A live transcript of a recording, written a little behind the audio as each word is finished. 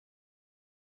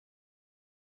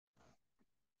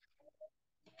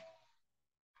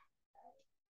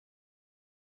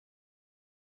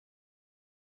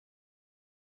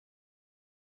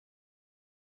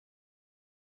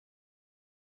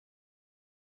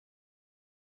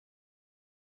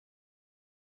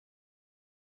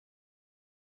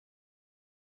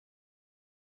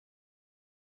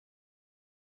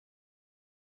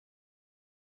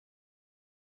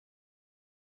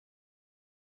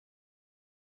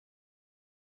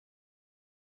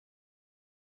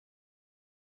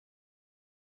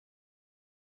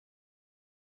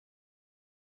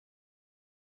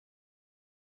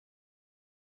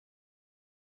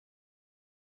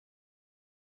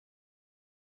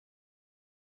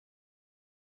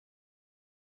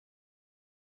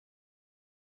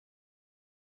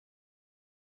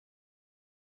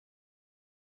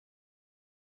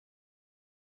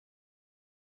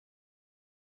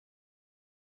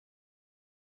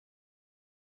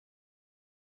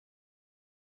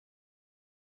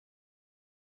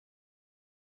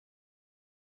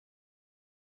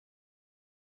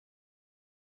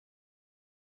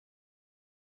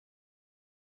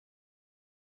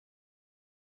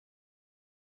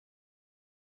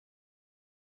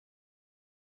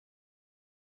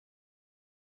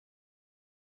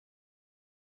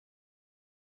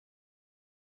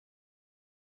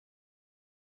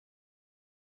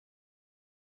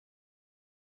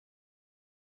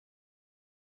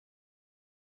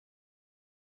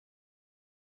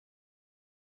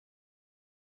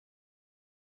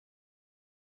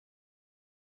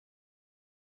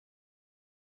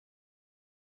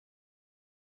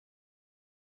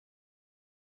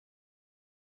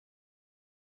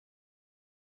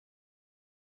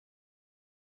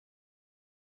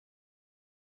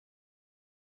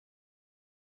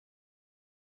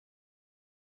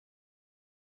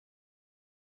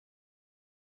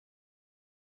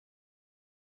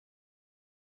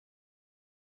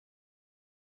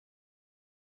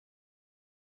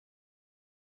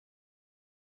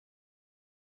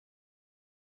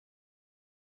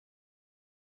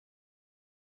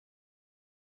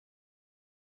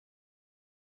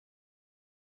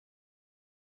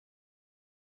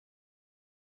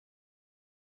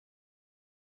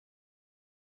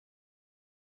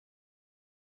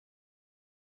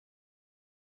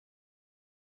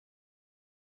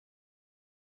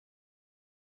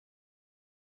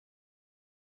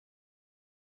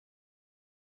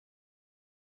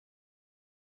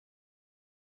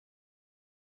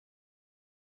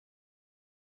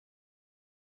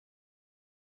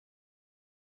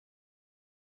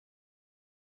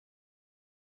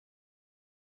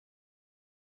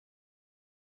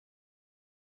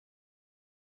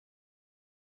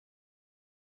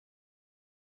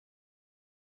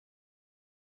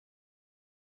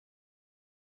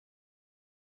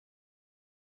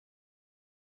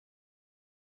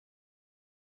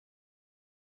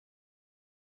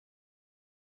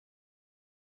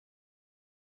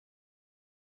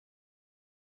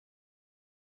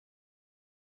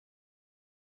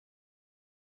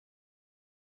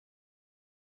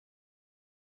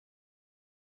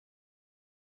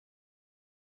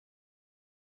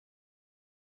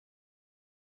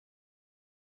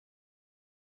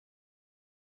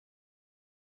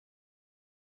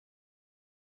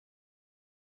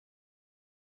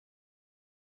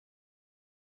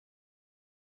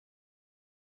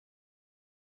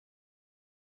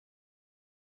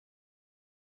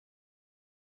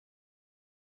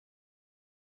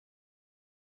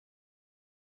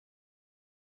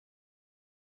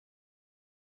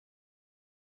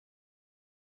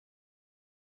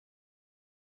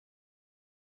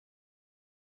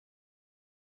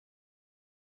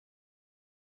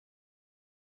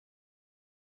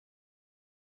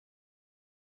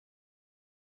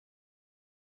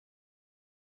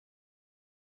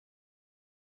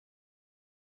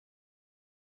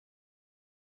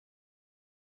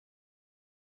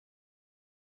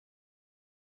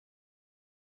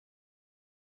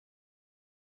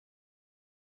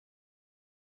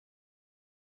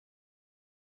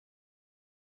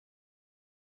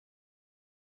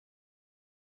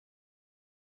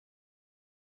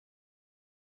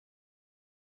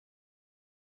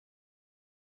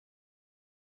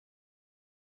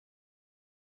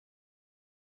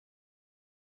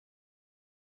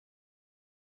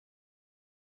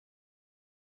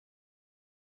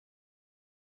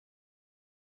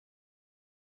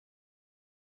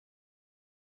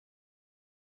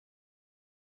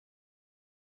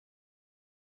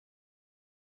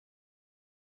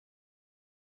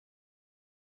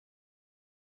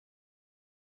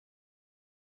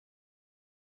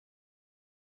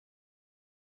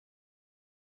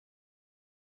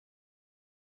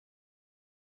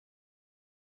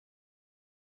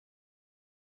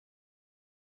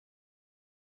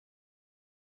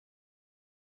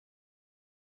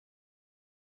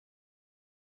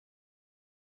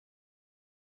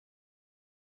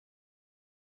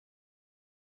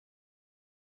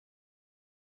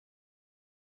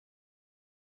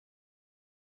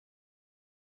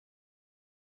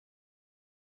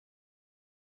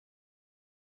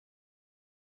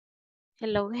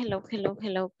Hello, hello, hello,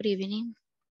 hello. Good evening.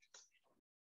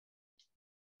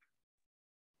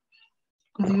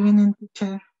 Good evening,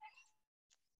 teacher.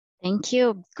 Thank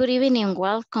you. Good evening.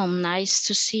 Welcome. Nice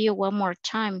to see you one more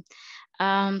time.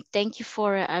 Thank you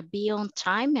for being on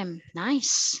time and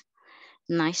nice.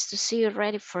 Nice to see you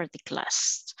ready for the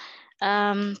class.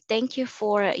 Thank you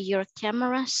for your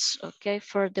cameras. Okay,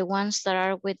 for the ones that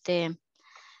are with the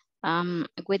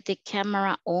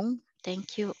camera on.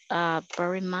 Thank you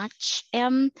very much.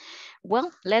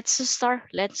 Well, let's start.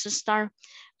 Let's start.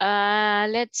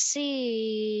 Let's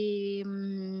see.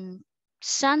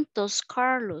 Santos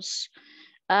Carlos,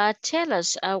 tell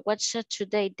us what's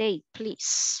today's date,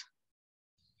 please.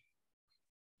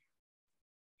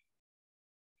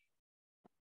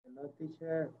 Hello,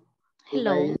 teacher.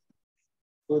 Hello.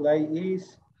 Today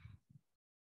is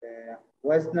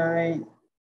Wednesday,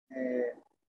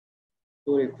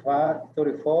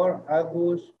 34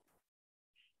 August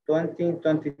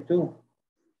 2022.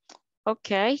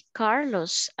 Okay,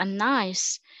 Carlos,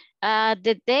 nice.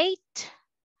 The date,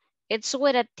 it's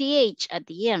with a TH at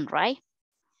the end, right?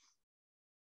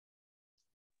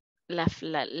 El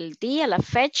día, la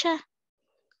fecha,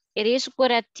 it is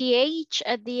with a TH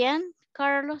at the end,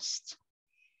 Carlos.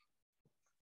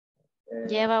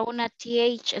 Lleva una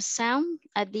TH sound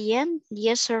at the end,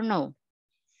 yes or no?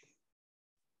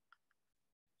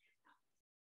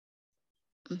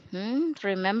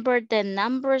 Remember the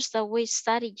numbers that we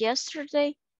studied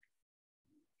yesterday?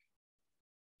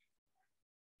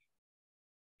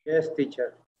 Yes,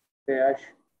 teacher. PH.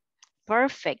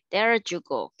 Perfect, there you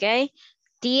go, okay?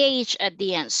 TH at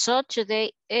the end. So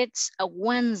today it's a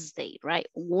Wednesday, right?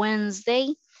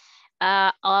 Wednesday,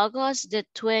 August the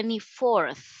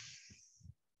 24th.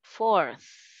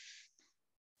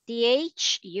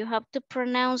 TH, you have to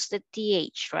pronounce the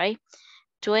TH, right?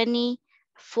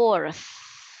 24th.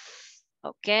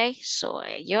 Ok, so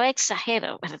yo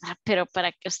exagero, ¿verdad? Pero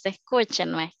para que usted escuche,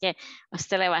 no es que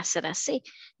usted le va a hacer así.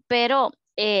 Pero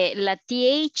la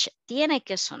TH tiene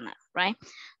que sonar, right?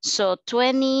 So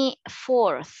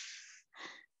 24th,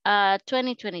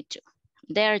 2022.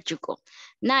 There you go.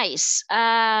 Nice.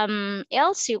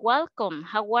 Elsie, welcome.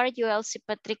 How are you, Elsie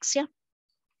Patricia?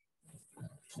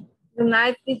 Good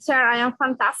night, teacher. I am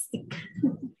fantastic.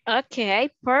 Okay,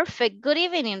 perfect. Good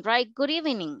evening, right? Good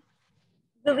evening.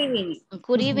 Good evening.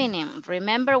 Good evening.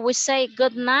 Remember, we say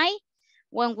good night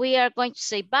when we are going to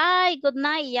say bye, good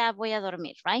night, ya voy a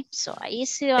dormir, right? So ahí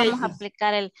sí vamos a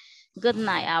aplicar el good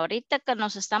night. Ahorita que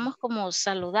nos estamos como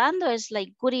saludando es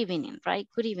like good evening, right?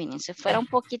 Good evening. Si fuera un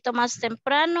poquito más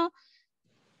temprano,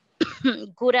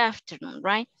 good afternoon,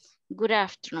 right? Good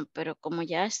afternoon, pero como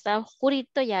ya está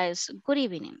oscurito, ya es good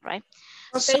evening, right?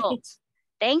 Okay, so,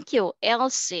 thank you,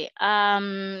 Elsie.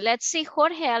 Let's see,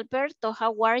 Jorge Alberto,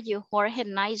 how are you? Jorge,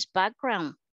 nice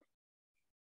background.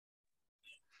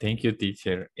 Thank you,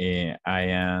 teacher. I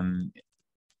am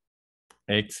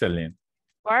excellent.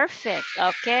 Perfect,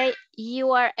 okay.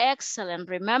 You are excellent.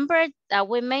 Remember that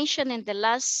we mentioned in the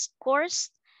last course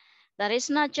that it's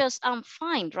not just I'm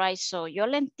fine, right? So yo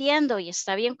le entiendo y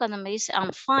está bien cuando me dice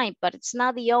I'm fine, but it's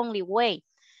not the only way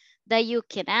that you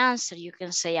can answer. You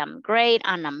can say I'm great,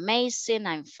 I'm amazing,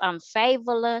 I'm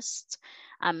fabulous,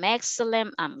 I'm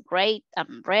excellent, I'm great,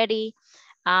 I'm ready,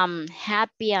 I'm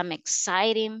happy, I'm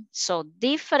exciting. So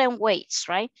different ways,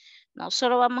 right? No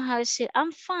solo vamos a decir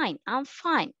I'm fine, I'm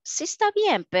fine. Sí está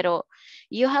bien, pero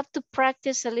you have to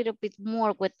practice a little bit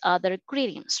more with other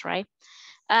greetings, right?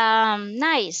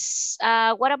 Nice.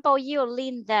 What about you,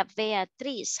 Linda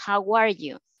Beatriz? How are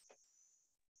you?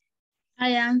 I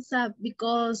am sad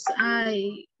because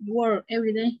I work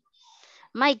every day.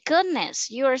 My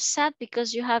goodness, you're sad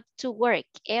because you have to work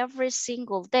every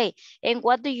single day. And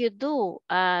what do you do,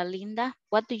 Linda?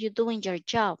 What do you do in your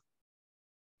job?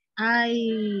 I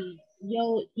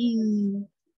go in,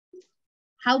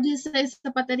 how do you say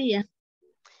zapateria?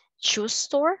 Shoe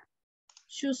store?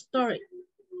 Shoe store.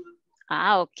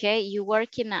 Okay. You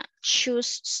work in a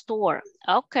shoes store.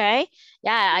 Okay.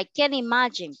 Yeah, I can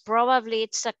imagine. Probably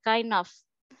it's a kind of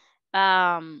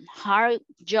hard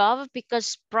job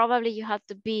because probably you have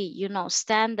to be, you know,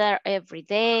 stand there every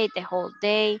day, the whole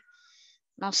day.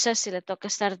 No sé si le toca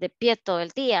estar de pie todo el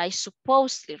día. I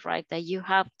supposedly, right, that you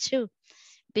have to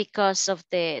because of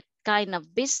the kind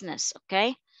of business,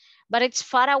 okay? But it's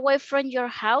far away from your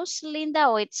house, Linda,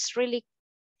 or it's really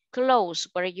close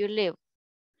where you live?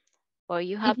 Or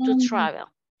you have to travel?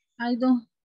 I don't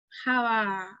have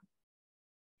a,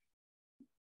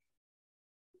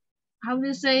 how do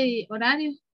you say,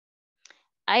 horario?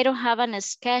 I don't have a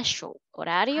schedule.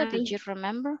 Horario, did you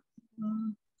remember?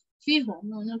 Fijo,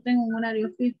 no tengo un horario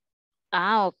fijo.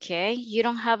 Okay. You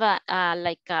don't have a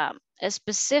like a a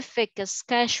specific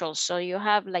schedule. So you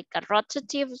have like a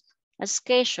rotative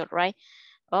schedule, right?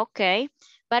 Okay,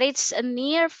 but it's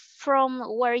near from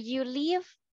where you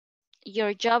live.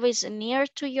 Your job is near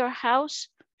to your house.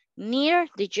 Near,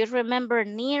 did you remember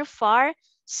near, far,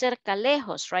 cerca,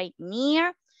 lejos, right?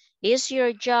 Near is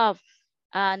your job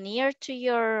near to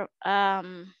your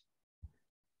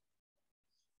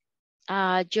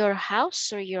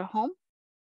house or your home?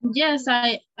 Yes,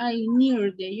 I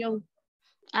near the job.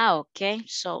 Okay,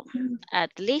 so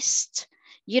at least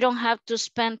you don't have to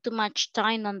spend too much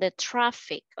time on the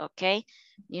traffic, okay?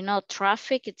 You know,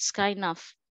 traffic, it's kind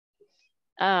of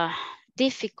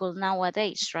difficult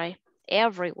nowadays, right?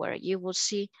 Everywhere you will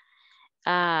see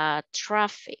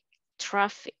traffic.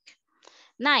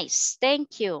 Nice,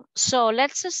 thank you. So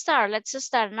let's start.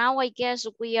 Now I guess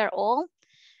we are all.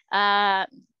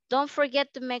 Don't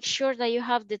forget to make sure that you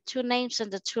have the 2 names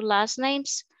and the 2 last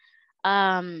names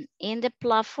in the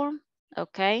platform,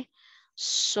 okay?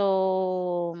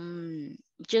 So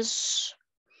just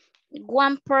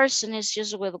one person is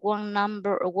just with one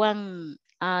number or one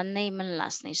name and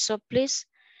last name. So please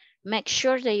make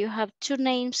sure that you have 2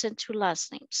 names and 2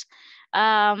 last names.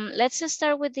 Let's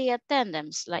start with the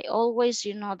attendance. Like always,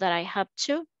 you know that I have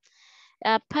to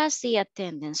pass the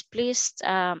attendance. Please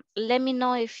let me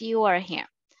know if you are here.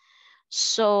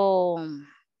 So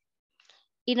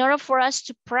in order for us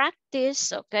to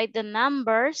practice, okay, the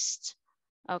numbers,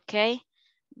 okay,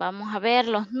 vamos a ver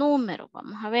los números,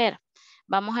 vamos a ver.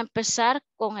 Vamos a empezar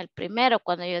con el primero.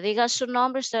 Cuando yo diga su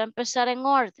nombre, usted va a empezar en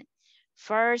orden.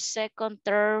 First, second,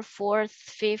 third, fourth,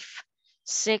 fifth,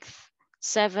 sixth,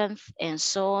 seventh, and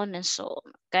so on and so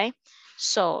on, okay?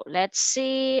 So let's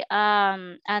see,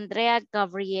 Andrea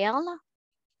Gabriela.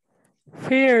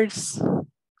 First.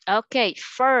 Okay,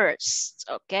 first,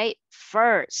 okay,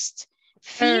 first.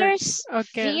 Fierce,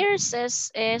 Okay. fierce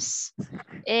es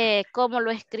como lo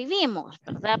escribimos,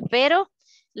 ¿verdad? Pero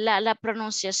la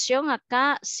pronunciación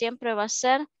acá siempre va a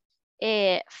ser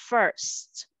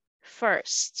first,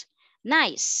 first.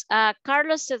 Nice.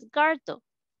 Carlos Edgardo.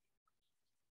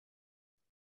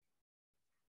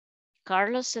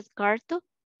 Carlos Edgardo.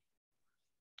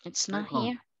 It's not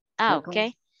here.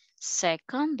 Okay.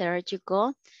 Second, there you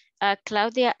go.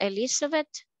 Claudia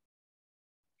Elizabeth.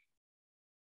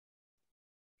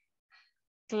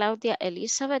 Claudia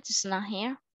Elizabeth is not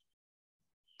here.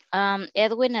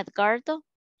 Edwin Edgardo.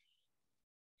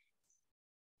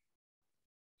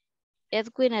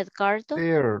 Edwin Edgardo.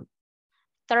 Third.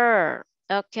 Third.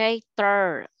 Okay,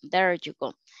 third. There you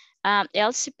go.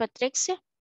 Elsie Patricia.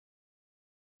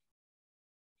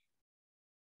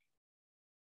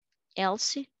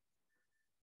 Elsie.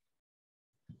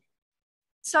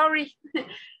 Sorry.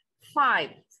 5.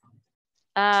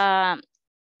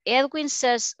 Edwin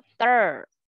says third.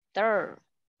 Third.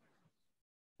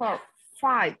 4.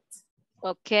 5.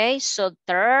 Okay, so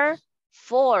third,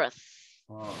 fourth.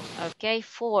 Okay,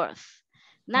 fourth.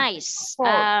 Nice.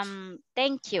 Fourth.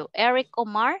 Thank you. Eric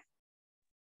Omar.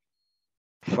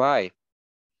 5.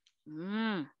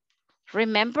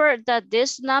 Remember that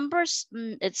these numbers,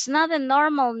 it's not the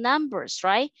normal numbers,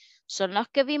 right? Son los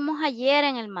que vimos ayer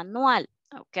en el manual,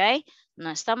 okay? No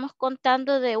estamos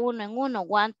contando de uno en uno,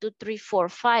 1, 2, 3, 4,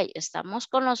 5. Estamos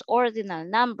con los ordinal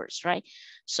numbers, right?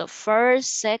 So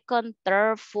first, second,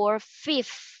 third, fourth,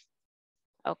 fifth,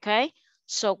 okay?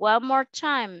 So one more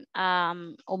time,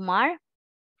 Omar.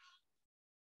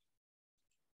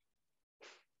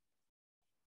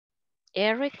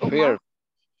 Eric, Omar.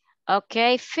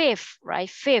 Okay, fifth, right?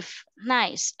 Fifth,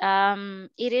 nice.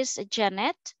 It is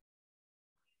Janet.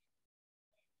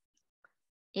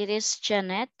 It is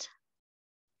Janet.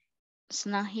 It's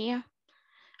not here.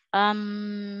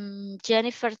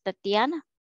 Jennifer Tatiana.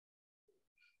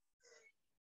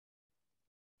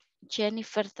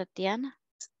 Jennifer Tatiana.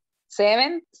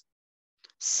 7th.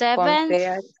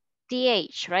 7th,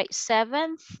 TH, right?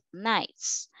 7th,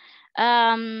 nice.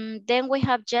 Then we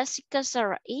have Jessica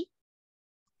Sarah E.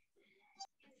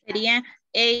 Sería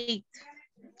 8.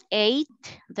 8,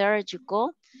 there you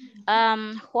go.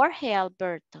 Jorge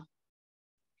Alberto.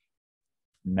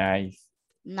 Nice.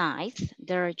 9th,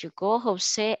 there you go.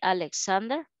 Jose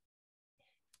Alexander.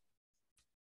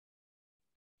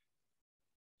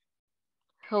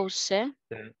 Jose.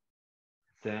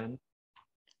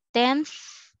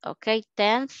 10th, okay,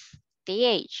 10th,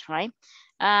 TH, right?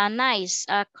 Nice.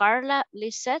 Carla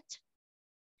Lisette.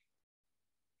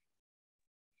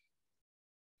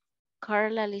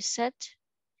 Carla Lisette.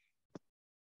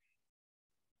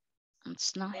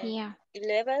 It's not here.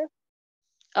 11th.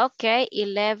 Okay,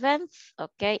 11th.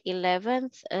 Okay,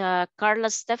 11th. Carla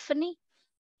Stephanie.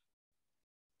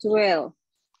 12.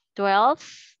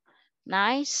 12th.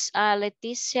 Nice.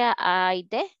 Leticia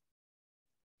Aide.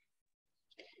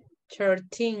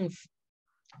 13th.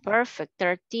 Perfect.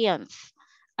 13th.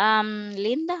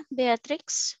 Linda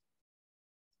Beatrix.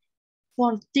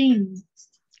 14.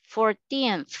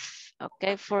 14th.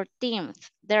 Okay,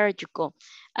 14th. There you go.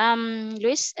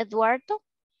 Luis Eduardo.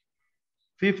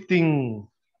 15.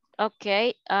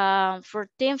 Okay,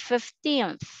 14th,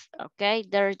 15th. Okay,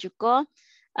 there you go.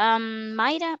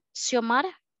 Mayra,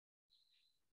 Xiomara.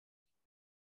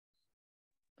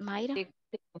 Mayra.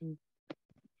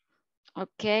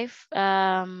 Okay,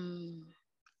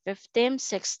 15th,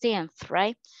 16th,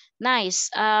 right? Nice.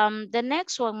 The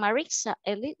next one, Marisa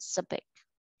Elizabeth.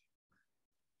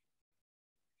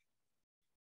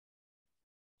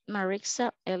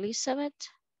 Marisa Elizabeth.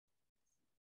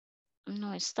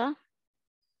 No está.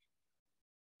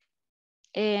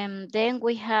 Then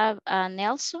we have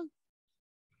Nelson.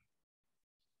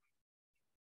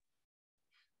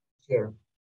 Here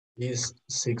is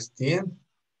 16.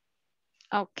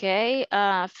 Okay,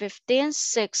 15th,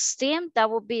 16th, that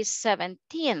would be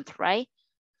 17th, right?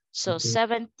 So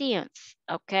 17th,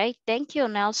 okay. Thank you,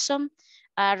 Nelson.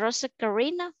 Rosa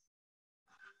Karina.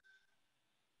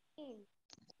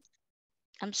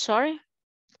 I'm sorry.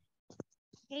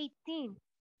 18.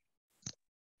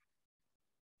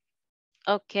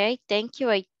 Okay, thank you,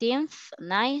 18th,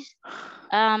 nice.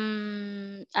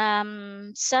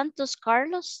 Santos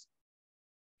Carlos.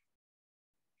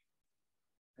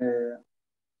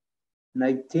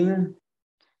 19.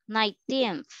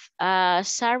 19th.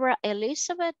 Sarah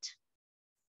Elizabeth.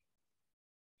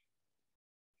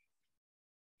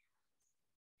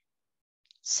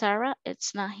 Sarah,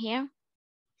 it's not here.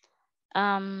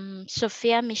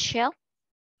 Sophia Michelle.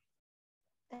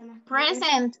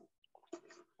 Present.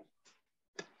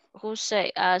 Who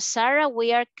say, Sarah,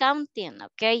 we are counting,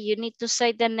 okay? You need to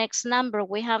say the next number.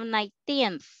 We have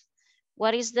 19th.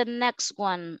 What is the next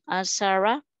one,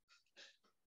 Sarah?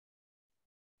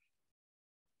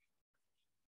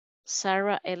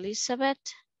 Sarah Elizabeth.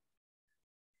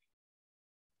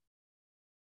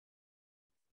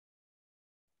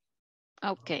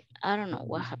 Okay, I don't know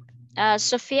what happened.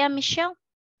 Sophia Michelle.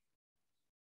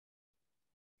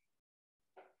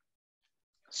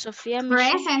 Sophia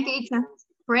Michelle. Present, teacher.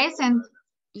 Present.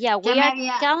 Yeah, we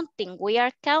are counting. We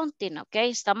are counting,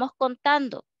 okay? Estamos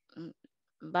contando.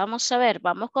 Vamos a ver,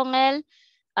 vamos con el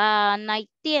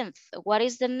 19th. What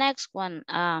is the next one,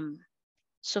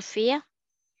 Sophia?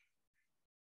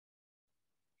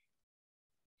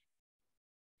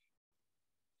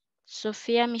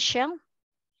 Sophia Michelle?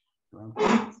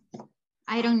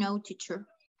 I don't know, teacher.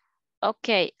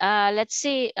 Okay, let's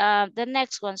see the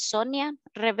next one, Sonia,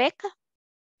 Rebecca?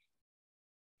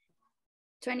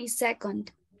 22nd.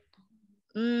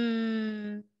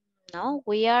 No,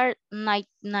 we are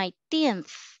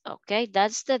 19th. Okay,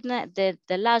 that's the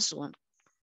last one.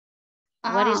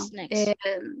 What is next?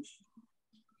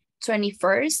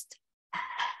 21st.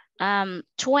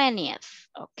 20th.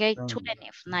 Okay,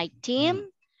 20th.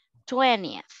 19,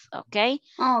 20th. Okay.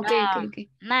 Oh, okay.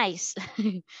 Nice.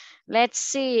 Let's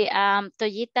see.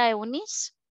 Toyita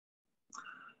Eunice.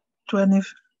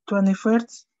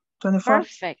 21st. 24th.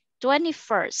 Perfect.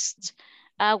 21st.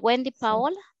 Wendy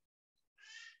Paola.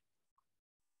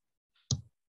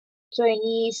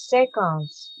 22nd.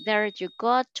 There you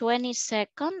go.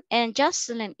 22nd. And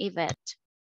Jocelyn Yvette.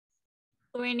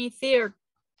 23rd.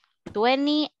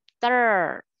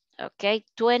 23rd. Okay,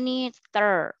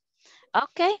 23rd.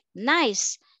 Okay,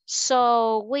 nice.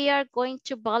 So we are going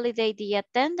to validate the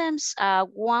attendance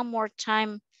one more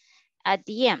time at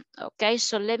the end. Okay,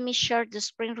 so let me share the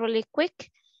screen really quick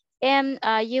and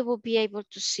you will be able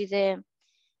to see the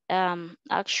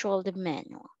the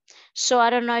manual. So I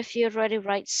don't know if you already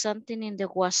write something in the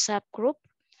WhatsApp group.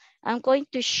 I'm going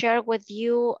to share with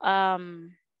you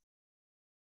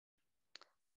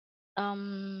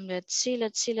let's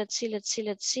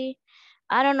see.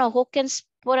 I don't know who can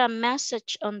put a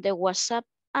message on the WhatsApp.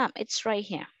 It's right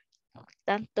here.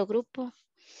 Tanto grupo.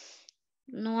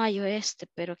 No hay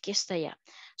pero aquí está ya.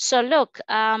 So look,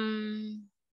 let's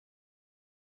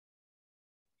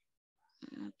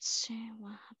see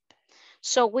what happened.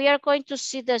 So we are going to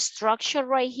see the structure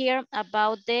right here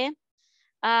about the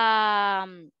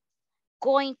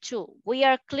going to. We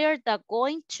are clear that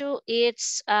going to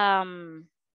it's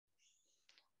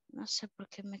no sé por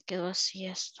qué me quedó así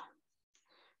esto.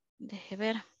 Deje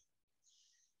ver.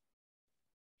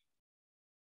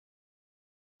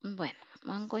 Bueno,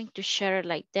 I'm going to share it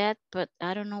like that, but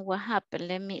I don't know what happened.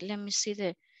 Let me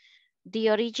see the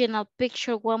original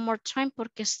picture one more time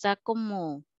porque está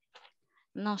como,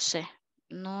 no sé,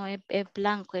 no es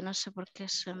blanco y no sé por qué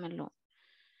se me lo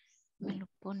Me lo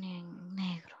pone en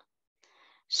negro.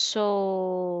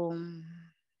 So,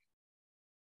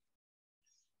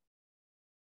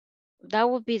 that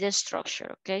would be the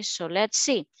structure, okay? So let's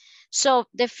see. So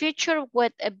the future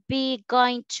would be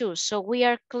going to. So we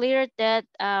are clear that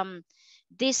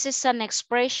this is an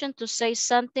expression to say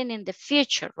something in the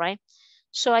future, right?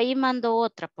 So ahí mando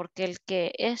otra porque el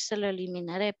que este lo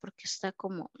eliminaré porque está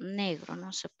como negro,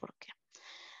 no sé por qué.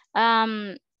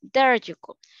 There you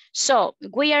go. So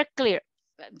we are clear.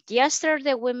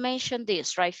 Yesterday we mentioned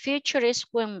this, right? Future is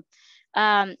when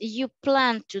you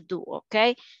plan to do,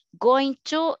 okay? Going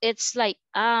to, it's like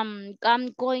I'm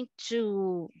going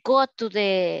to go to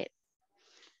the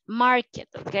market,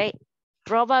 okay?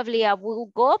 Probably I will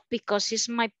go because it's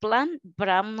my plan, but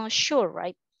I'm not sure,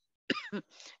 right?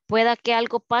 Pueda que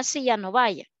algo pase y ya no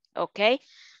vaya, okay?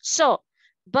 So,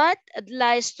 but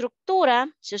la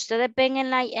estructura, si ustedes ven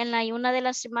en una de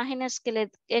las imágenes que les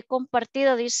he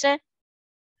compartido, dice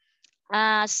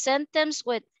sentence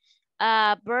with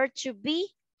verb to be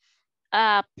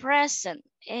present.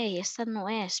 Hey, esta no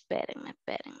es, espérenme.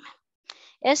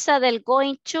 Esa del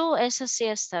going to, esa sí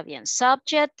está bien.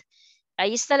 Subject,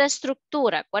 ahí está la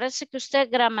estructura. Acuérdense que usted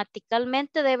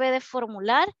gramaticalmente debe de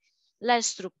formular la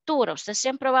estructura. Usted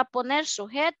siempre va a poner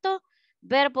sujeto,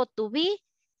 verbo to be,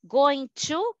 going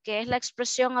to, que es la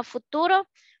expresión a futuro,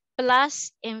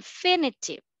 plus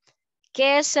infinitive.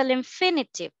 ¿Qué es el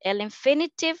infinitive? El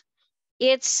infinitive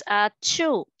it's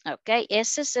to, ok.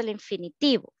 Ese es el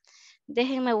infinitivo.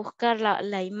 Déjenme buscar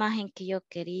la imagen que yo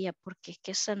quería porque es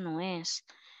que esa no es.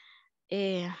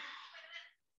 ¿Dónde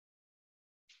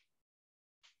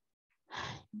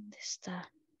está?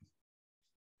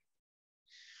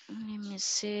 Let me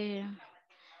see.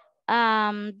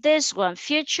 This one,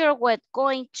 future with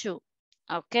going to.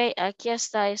 Ok, aquí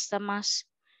está esta más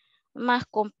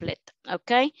completa.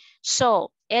 Ok,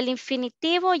 so, el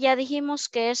infinitivo ya dijimos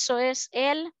que eso es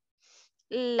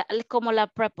como la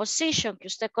preposition que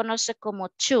usted conoce como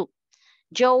to.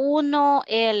 Yo uno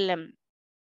el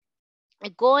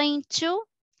going to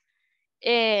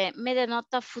me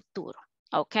denota futuro.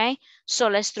 Ok, so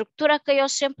la estructura que yo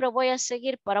siempre voy a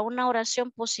seguir para una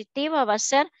oración positiva va a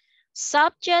ser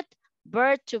subject,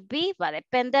 verb to be, va a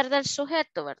depender del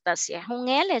sujeto, ¿verdad? Si es un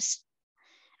él es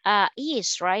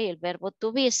is, right? El verbo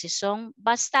to be. Si son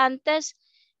bastantes,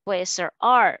 puede ser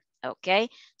are, ok.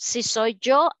 Si soy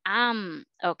yo, am,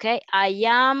 ok. I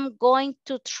am going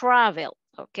to travel,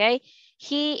 ok.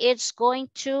 He is going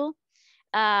to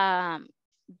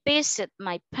visit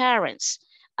my parents.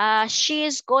 She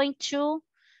is going to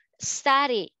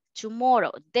study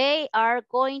tomorrow. They are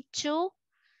going to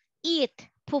eat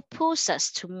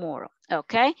pupusas tomorrow,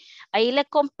 ok. Ahí le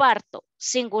comparto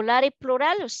singular y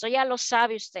plural, esto ya lo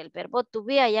sabe usted, el verbo to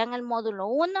be allá en el módulo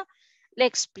 1 le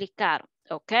explicaron,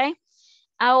 ok.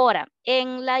 Ahora,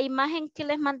 en la imagen que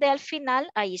les mandé al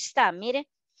final, ahí está, mire,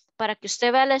 para que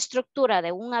usted vea la estructura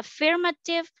de un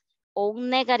affirmative o un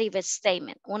negative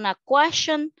statement, una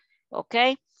question, ok.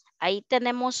 Ahí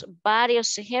tenemos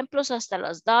varios ejemplos, hasta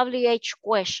las WH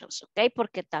questions, ok,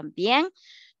 porque también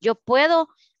yo puedo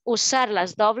usar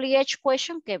las WH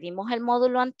question que vimos el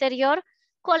módulo anterior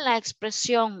con la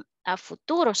expresión a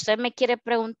futuro. Usted me quiere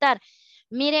preguntar,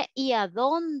 mire, ¿y a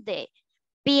dónde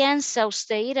piensa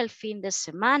usted ir el fin de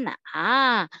semana?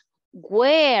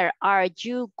 Where are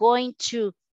you going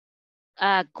to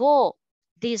go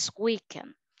this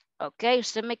weekend? Ok,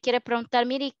 usted me quiere preguntar,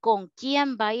 mire, ¿y con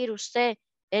quién va a ir usted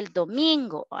el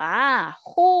domingo?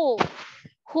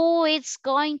 Who is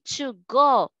going to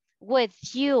go with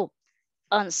you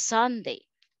on Sunday?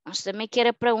 Usted me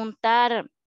quiere preguntar,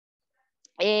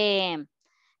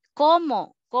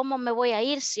 ¿cómo me voy a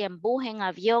ir? Si en bus, en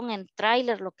avión, en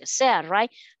tráiler, lo que sea,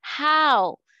 right?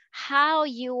 How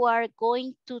you are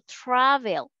going to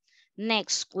travel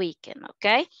next weekend,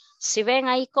 ok? Si ven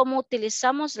ahí cómo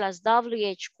utilizamos las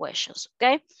WH questions,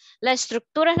 ok? La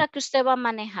estructura es la que usted va a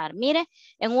manejar. Mire,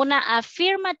 en una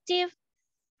affirmative,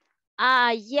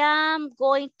 I am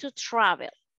going to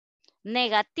travel.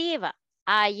 Negativa,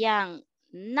 I am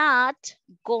not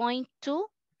going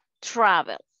to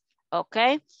travel, ok?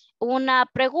 Una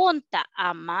pregunta,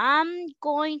 am I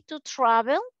going to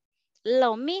travel?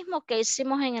 Lo mismo que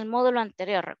hicimos en el módulo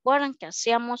anterior. Recuerden que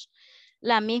hacíamos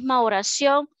la misma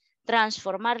oración,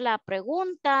 transformar la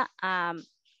pregunta a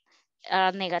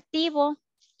negativo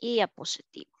y a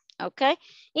positivo, ok?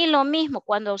 Y lo mismo,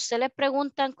 cuando a usted le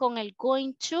preguntan con el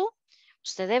going to,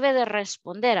 usted debe de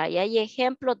responder. Ahí hay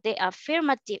ejemplos de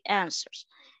affirmative answers.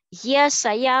 Yes,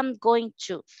 I am going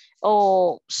to.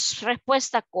 O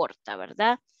respuesta corta,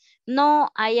 ¿verdad? No,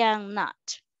 I am not.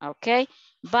 ¿Ok?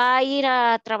 ¿Va a ir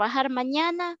a trabajar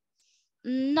mañana?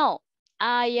 No,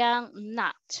 I am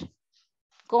not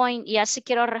going, y así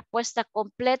quiero respuesta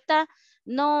completa.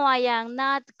 No, I am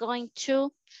not going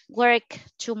to work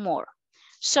tomorrow.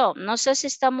 So, no sé si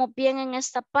estamos bien en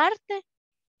esta parte.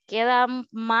 Queda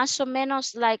más o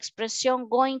menos la expresión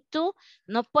going to.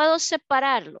 No puedo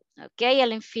separarlo, ¿ok?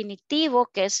 El infinitivo,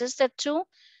 que es este to,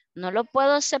 no lo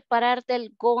puedo separar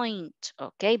del going,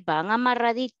 ¿ok? Van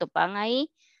amarraditos, van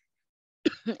ahí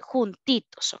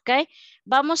juntitos, ¿ok?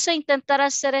 Vamos a intentar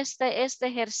hacer este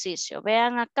ejercicio.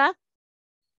 Vean acá.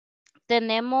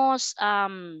 Tenemos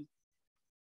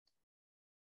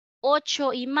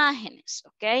 8 imágenes,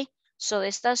 ¿ok? So, de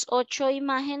estas 8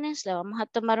 imágenes, le vamos a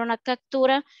tomar una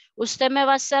captura. Usted me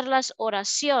va a hacer las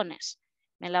oraciones.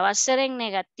 Me la va a hacer en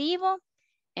negativo,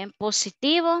 en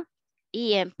positivo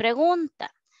y en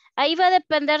pregunta. Ahí va a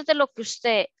depender de lo que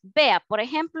usted vea. Por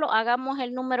ejemplo, hagamos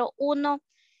el número 1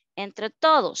 entre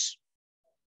todos.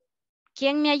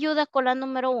 ¿Quién me ayuda con la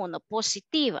número 1?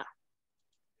 Positiva.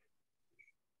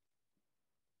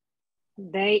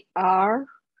 They are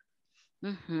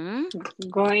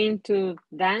going to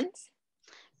dance.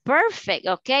 Perfect,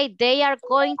 ok. They are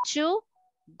going to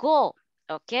go,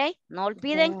 ok. No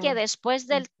olviden que después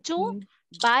del to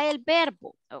va el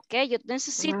verbo, ok. Yo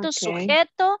necesito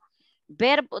sujeto,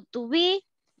 verbo to be,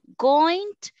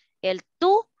 going, el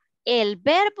to, el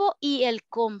verbo y el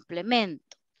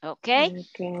complemento, ok.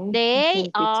 They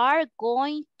are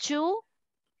going to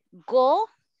go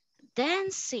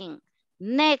dancing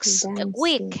next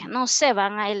week. No sé,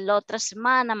 van a ir la otra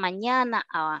semana, mañana,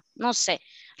 no sé.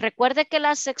 Recuerde que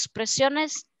las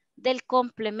expresiones del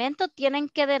complemento tienen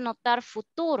que denotar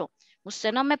futuro.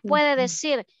 Usted no me puede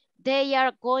decir, they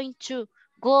are going to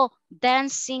go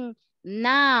dancing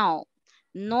now.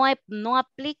 No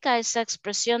aplica esa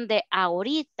expresión de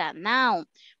ahorita, now,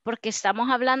 porque estamos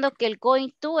hablando que el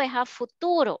going to es a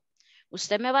futuro.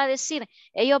 Usted me va a decir,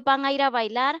 ellos van a ir a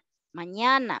bailar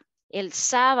mañana, el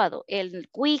sábado, el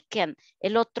weekend,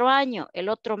 el otro año, el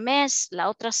otro mes, la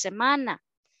otra semana.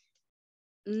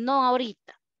 No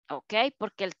ahorita, ¿ok?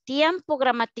 Porque el tiempo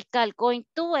gramatical going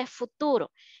to es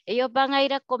futuro. Ellos van a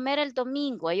ir a comer el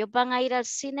domingo, ellos van a ir al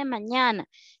cine mañana,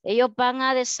 ellos van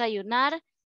a desayunar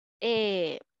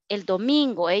el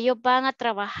domingo, ellos van a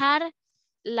trabajar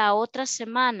la otra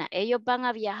semana, ellos van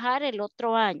a viajar el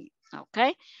otro año,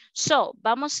 ¿ok? So,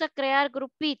 vamos a crear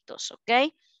grupitos,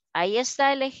 ¿ok? Ahí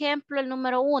está el ejemplo, el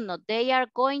número 1. They are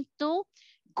going to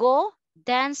go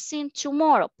dancing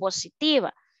tomorrow.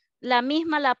 Positiva. La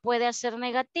misma la puede hacer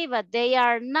negativa. They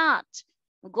are not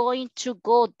going to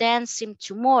go dancing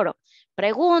tomorrow.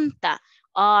 Pregunta.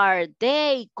 Are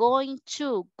they going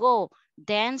to go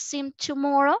dancing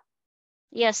tomorrow?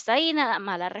 Y hasta ahí nada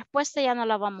más. La respuesta ya no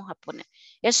la vamos a poner.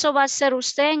 Eso va a ser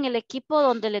usted en el equipo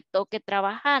donde le toque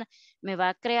trabajar. Me va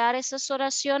a crear esas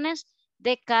oraciones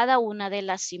de cada una de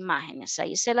las imágenes.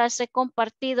 Ahí se las he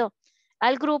compartido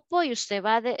al grupo y usted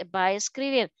va a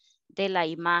escribir de la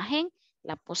imagen,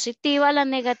 la positiva, la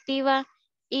negativa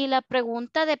y la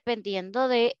pregunta dependiendo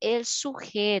del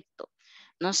sujeto.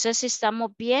 No sé si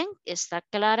estamos bien. ¿Está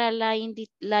clara la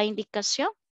indicación?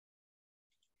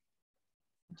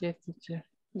 Yes, teacher.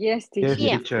 Yes,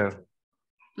 Bien. teacher.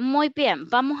 Muy bien.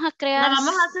 Vamos a crear... Lo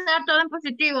vamos a hacer todo en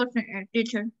positivo,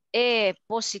 teacher.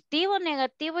 Positivo,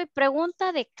 negativo y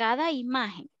pregunta de cada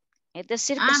imagen. Es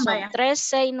decir, que son vaya. 3,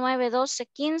 6, 9, 12,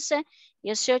 15,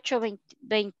 18, 20,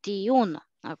 21.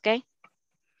 ¿Ok?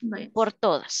 Vaya. Por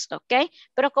todas. ¿Ok?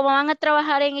 Pero como van a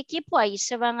trabajar en equipo, ahí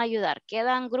se van a ayudar.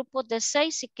 Quedan grupos de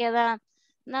 6 y quedan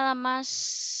nada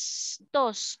más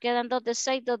 2. Quedan 2 de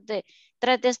 6,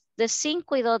 3 de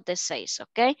 5 y 2 de 6.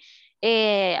 ¿Ok?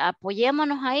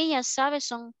 Apoyémonos ahí, ya sabes,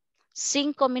 son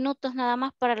 5 minutos nada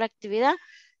más para la actividad.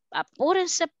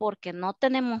 Apúrense porque no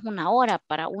tenemos una hora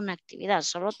para una actividad,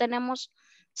 solo tenemos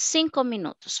 5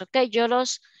 minutos, ¿ok? Yo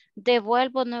los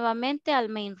devuelvo nuevamente al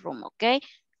main room, ¿ok?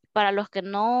 Para los que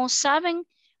no saben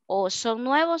o son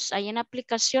nuevos, ahí en la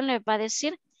aplicación les va a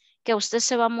decir que usted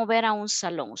se va a mover a un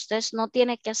salón. Usted no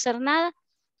tiene que hacer nada,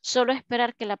 solo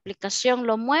esperar que la aplicación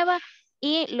lo mueva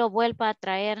y lo vuelva a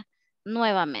traer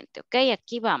nuevamente, ¿ok?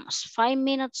 Aquí vamos, 5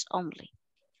 minutes only.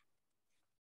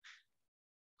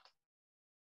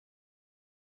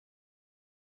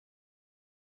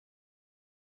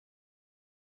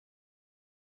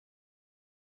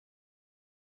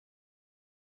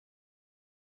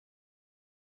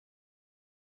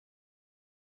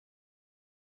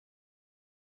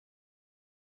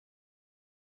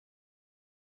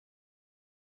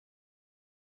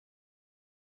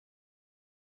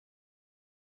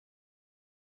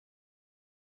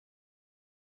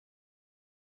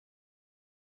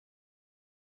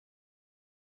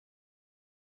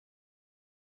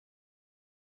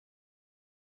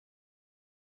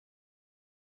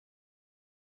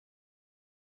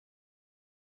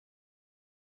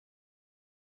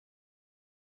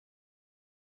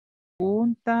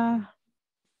 pregunta.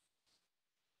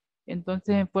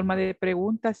 Entonces, en forma de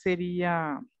pregunta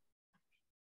sería,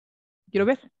 quiero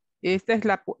ver, esta es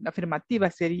la afirmativa,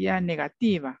 sería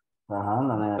negativa. Ajá,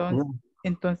 la negativa.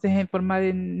 Entonces, en forma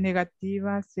de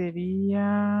negativa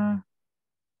sería,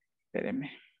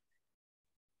 espérenme.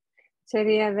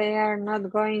 Sería they are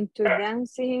not going to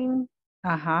dancing.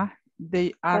 Ajá,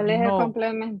 they are ¿Cuál es el not.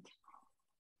 complemento?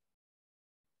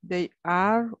 They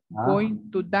are going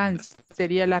to dance.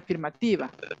 Sería la afirmativa.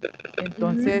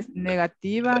 Entonces,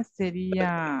 negativa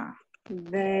sería...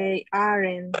 They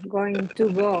aren't going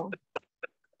to go.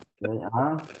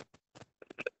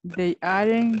 They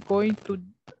aren't going to...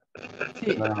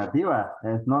 Sí. La negativa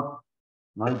es not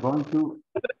going to.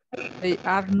 They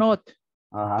are not.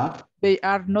 Ajá. They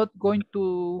are not going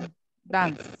to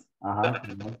dance. Ajá.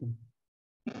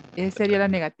 Esa sería la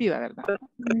negativa, ¿verdad?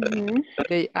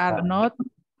 They are not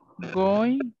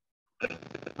going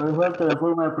 ¿Cuál falta de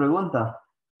forma de pregunta?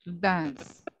 to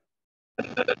dance.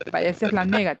 Vaya, esa es la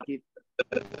negativa.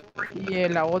 Y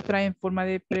la otra en forma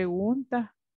de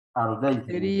pregunta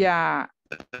sería...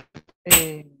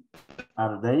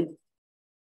 Are they?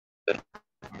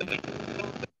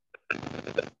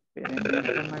 Espérenme,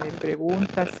 en forma de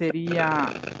pregunta sería...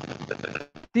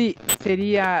 Sí,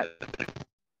 sería...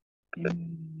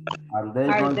 Are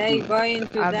they going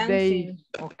to Are they? dancing?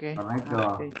 Ok. Correcto.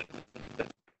 Are they.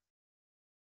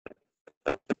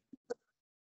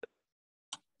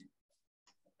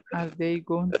 Are they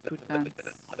going to dance?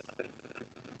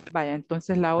 Vaya,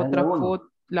 entonces la otra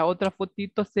foto, la otra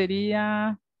fotito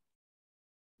sería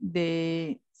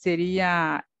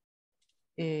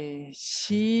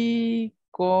she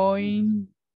going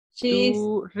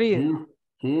to read.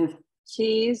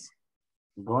 She's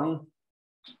going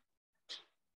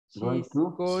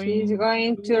She's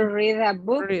going to read a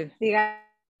book. read.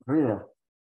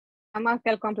 Digamos que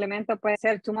el complemento puede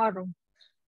ser tomorrow.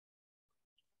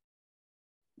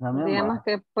 Digamos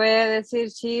que puede decir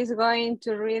she's going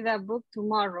to read a book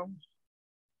tomorrow.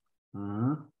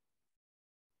 No,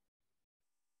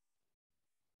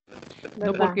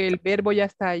 porque el verbo ya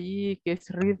está ahí, que es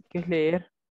read, que es leer.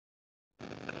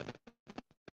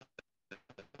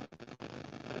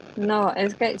 No,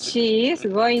 es que she is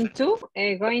going to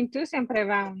siempre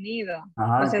va unido.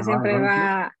 Ajá, o sea, siempre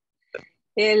va,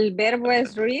 el verbo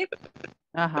es read.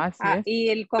 Ajá, sí es. Y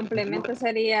el complemento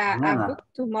sería a book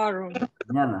tomorrow.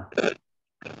 Mañana.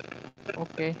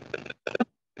 Ok.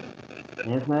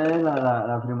 Esa es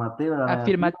la afirmativa. La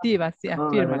afirmativa, sí,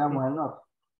 afirmativa. El not.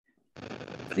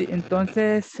 Sí,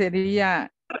 entonces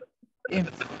sería,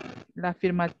 la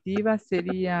afirmativa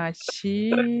sería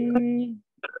she.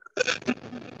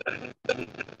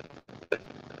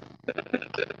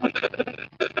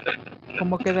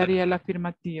 ¿Cómo quedaría la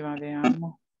afirmativa?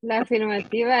 Veamos. La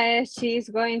afirmativa es she's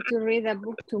going to read a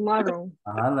book tomorrow.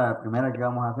 Ajá, la primera que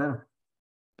vamos a hacer.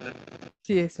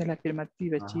 Sí, esa es la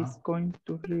afirmativa. Ajá. She's going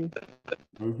to read.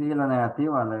 Ahí sigue la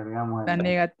negativa, le agregamos. La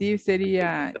negativa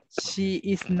sería she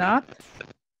is not.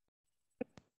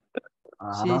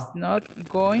 Ajá. She's not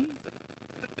going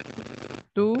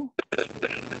to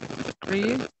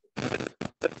read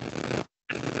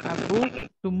a book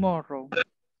tomorrow.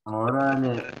 Ahora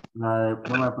la de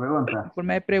forma de pregunta. La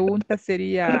forma de pregunta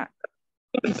sería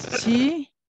is she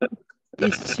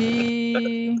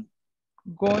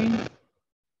going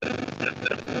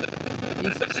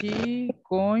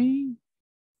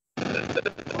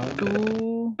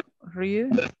to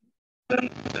read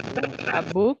a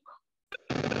book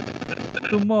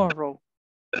tomorrow?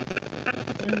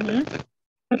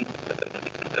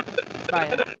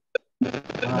 Vaya.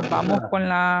 Nos vamos con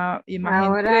la imagen.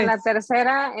 Ahora 3. la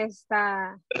tercera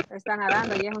está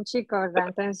nadando y es un chico, ¿verdad?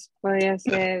 Entonces podría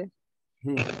ser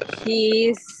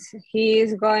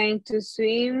he's going to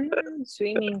swim.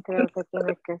 Swimming creo que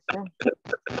tiene que ser.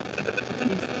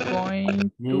 He's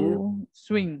going to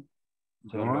swim.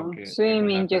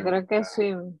 Swimming, yo creo que es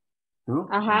swim.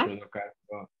 Ajá. En todo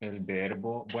caso, el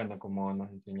verbo, bueno, como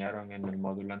nos enseñaron en el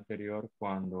módulo anterior,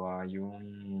 cuando hay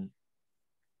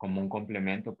como un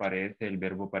complemento parece, el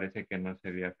verbo parece que no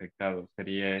se ve afectado.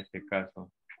 Sería este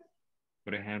caso.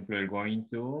 Por ejemplo, el going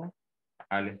to,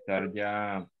 al estar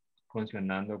ya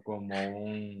funcionando como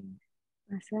un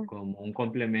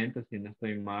complemento, si no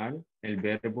estoy mal, el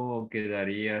verbo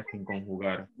quedaría sin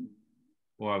conjugar.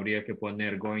 O habría que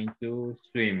poner going to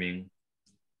swimming.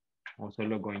 O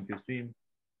solo going to swim.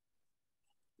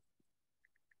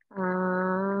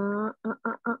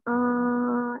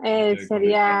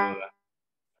 Sería...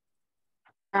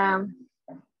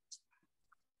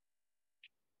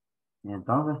 ¿Y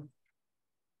entonces?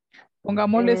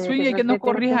 Pongámosle swing y que nos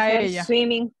corrija a ella.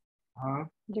 Swimming.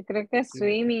 Ajá. Yo creo que es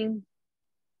swimming.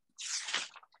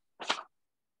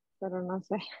 pero no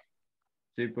sé.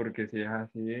 Sí, porque si es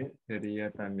así,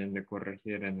 sería también de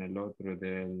corregir en el otro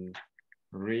del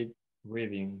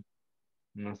reading.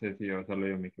 No sé si yo solo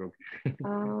yo me equivoqué.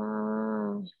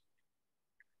 Ah,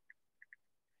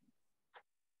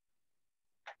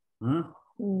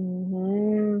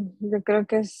 yo creo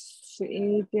que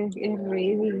sí, es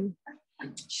reading.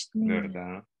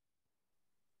 ¿Verdad?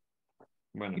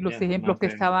 Bueno, Y los bien, ejemplos no que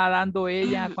sé. estaba dando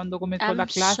ella cuando comenzó la I'm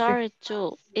clase. sorry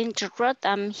to interrupt.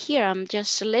 I'm here. I'm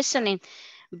just listening.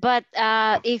 But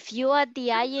if you add the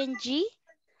ing,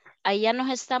 ahí ya nos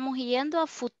estamos yendo a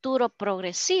futuro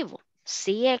progresivo.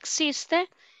 Sí existe,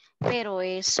 pero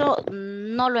eso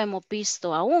no lo hemos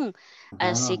visto aún.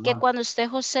 Así que cuando usted,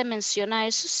 José, menciona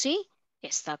eso, sí,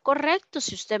 está correcto.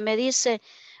 Si usted me dice,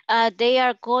 they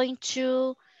are going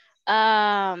to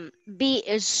be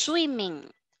swimming,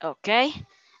 ¿ok?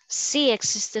 Sí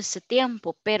existe ese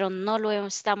tiempo, pero no lo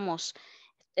estamos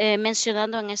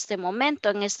mencionando en este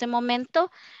momento. En este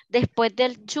momento, después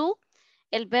del to,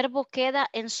 el verbo queda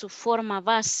en su forma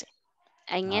base.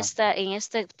 En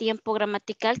este tiempo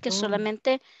gramatical que es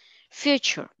solamente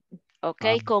future,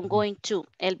 ¿ok? Con going to.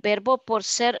 El verbo, por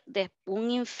ser de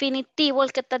un infinitivo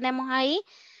el que tenemos ahí,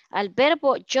 al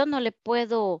verbo yo no le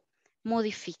puedo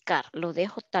modificar, lo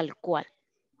dejo tal cual.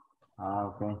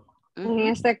 Ok. En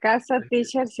este caso,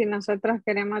 teacher, si nosotros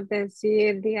queremos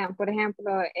decir, digan, por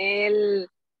ejemplo, él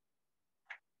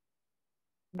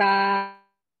va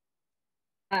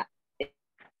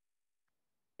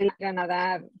a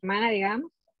nadar, mañana,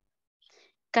 digamos.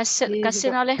 Casi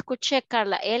no le escuché,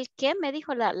 Carla. ¿Él qué me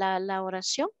dijo la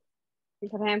oración?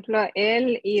 Por ejemplo,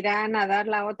 él irá a nadar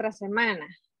la otra semana.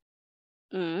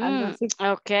 Algo así.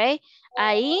 Ok,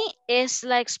 ahí es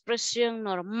la expresión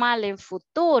normal en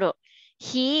futuro.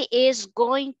 He is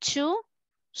going to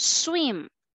swim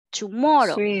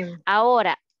tomorrow. Swim.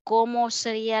 Ahora, ¿cómo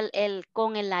sería el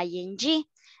con el ing?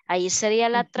 Ahí sería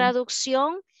la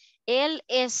traducción. Él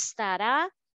estará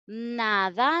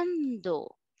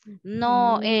nadando.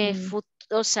 No,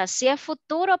 o sea, sí es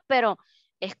futuro, pero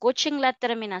escuchen la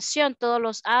terminación. Todos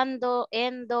los ando,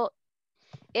 endo,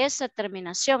 esa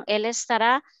terminación. Él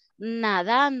estará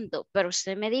nadando, pero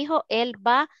usted me dijo, él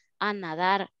va a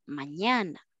nadar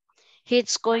mañana.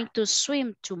 He's going to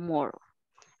swim tomorrow.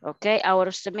 Ok, ahora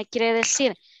usted me quiere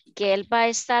decir que él va a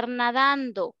estar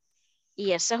nadando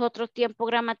y ese es otro tiempo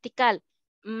gramatical.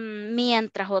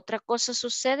 Mientras otra cosa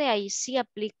sucede, ahí sí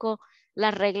aplico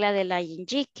la regla del ing,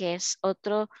 que es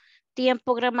otro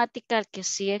tiempo gramatical que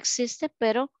sí existe,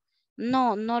 pero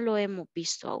no lo hemos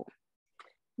visto aún.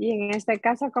 Y en este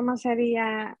caso, ¿cómo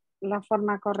sería la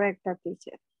forma correcta,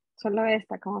 teacher? Solo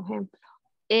esta como ejemplo.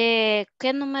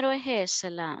 ¿Qué número es ese?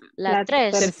 La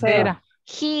 3. Tercera.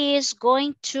 He is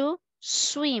going to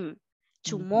swim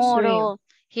tomorrow.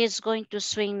 He is going to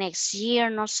swim next year.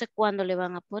 No sé cuándo le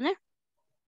van a poner.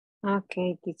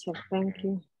 Ok, teacher, thank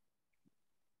you.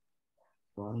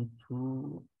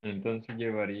 Entonces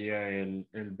llevaría el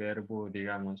verbo,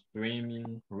 digamos,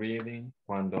 swimming, reading,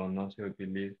 cuando no se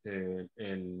utilice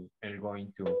el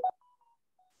going to.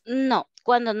 No,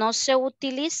 cuando no se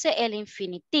utilice el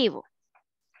infinitivo.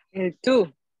 El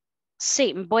to.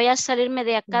 Sí, voy a salirme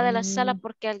de acá de la sala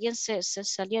porque alguien se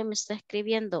salió y me está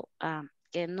escribiendo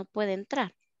que no puede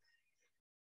entrar.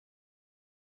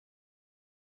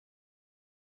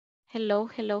 Hello.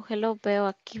 Veo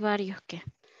aquí varios que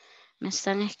me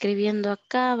están escribiendo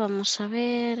acá. Vamos a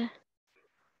ver.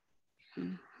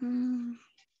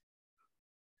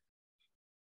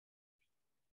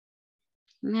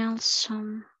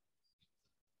 Nelson.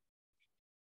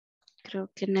 Creo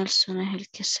que Nelson es el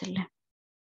que se lee.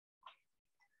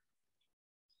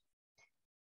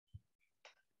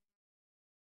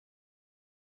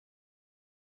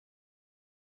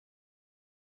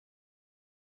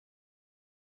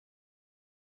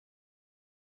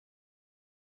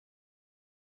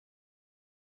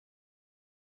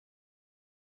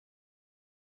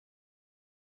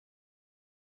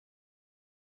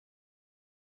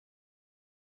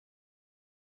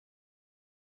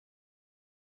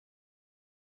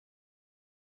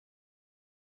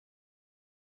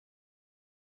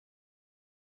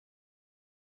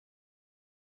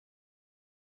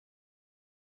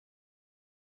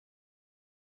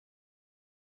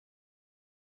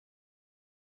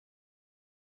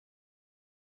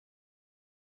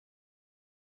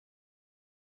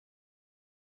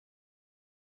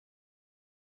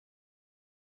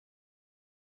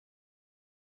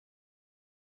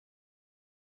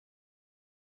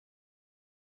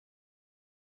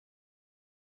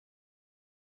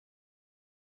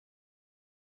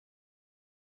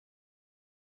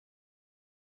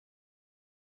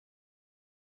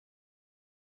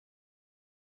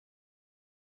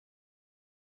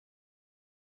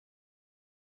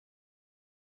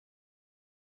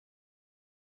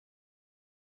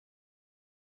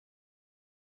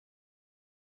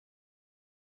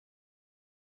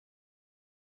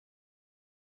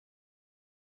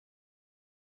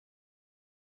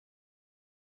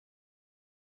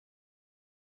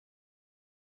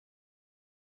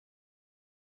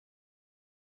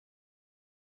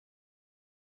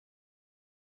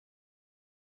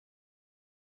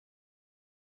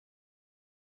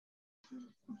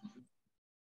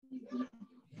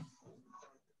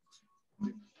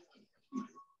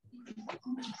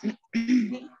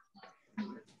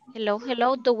 Hello,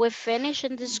 hello. Do we finish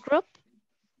in this group?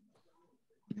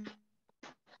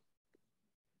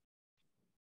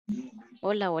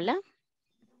 Hola, hola.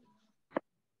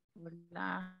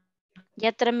 Hola.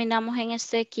 Ya terminamos en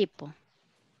este equipo.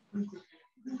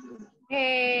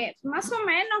 Más o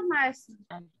menos, más.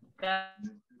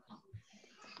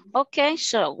 Okay,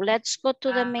 so let's go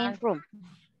to the main room.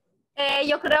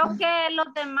 Yo creo que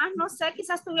los demás, no sé,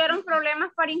 quizás tuvieron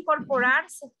problemas para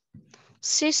incorporarse.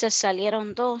 Sí, se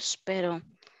salieron dos, pero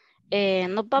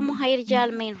nos vamos a ir ya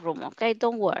al main room, okay?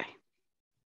 Don't worry.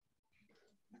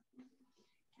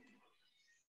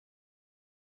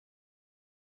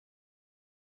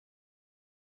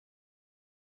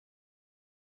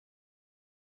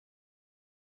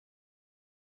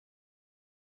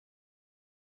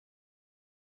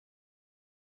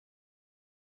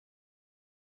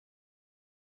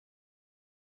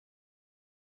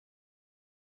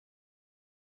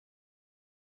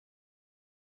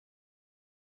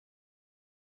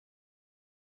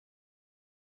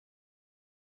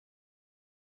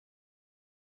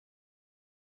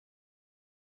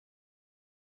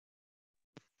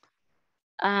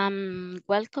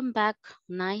 Welcome back.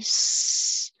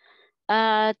 Nice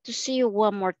to see you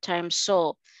one more time.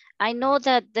 So I know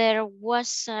that there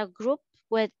was a group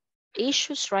with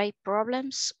issues, right?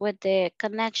 Problems with the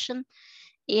connection.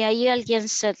 Y ahí alguien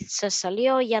se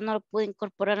salió, ya no lo pude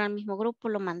incorporar al mismo grupo,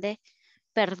 lo mandé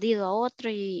perdido a otro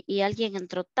y alguien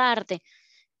entró tarde.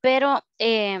 Pero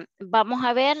vamos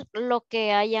a ver lo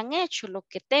que hayan hecho, lo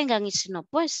que tengan y si no,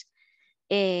 pues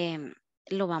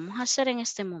lo vamos a hacer en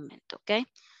este momento, ¿ok?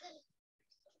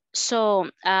 So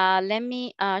let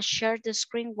me share the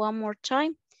screen one more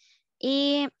time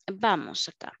y vamos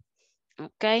acá,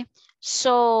 ¿ok?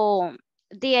 So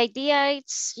the idea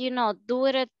is, you know, do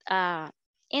it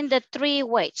in the three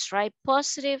ways, right?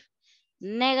 Positive,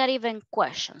 negative, and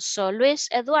questions. So Luis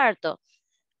Eduardo,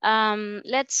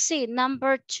 let's see,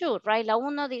 number 2, right? La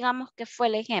 1, digamos que fue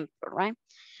el ejemplo, right?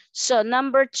 So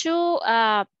number 2,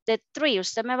 the 3,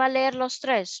 usted me va a leer los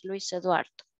 3, Luis Eduardo.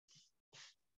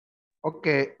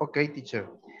 Okay, teacher.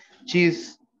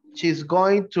 She's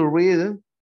going to read.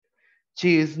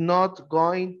 She is not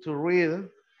going to read.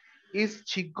 Is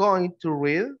she going to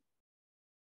read?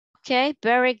 Okay,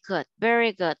 very good,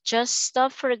 very good. Just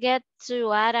don't forget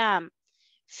to add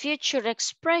future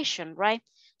expression, right?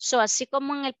 So así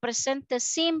como en el presente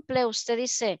simple, usted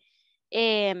dice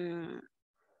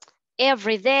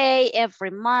every day,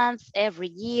 every month, every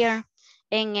year.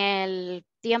 En el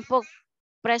tiempo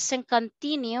present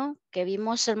continuo que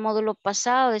vimos el módulo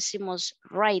pasado, decimos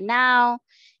right now,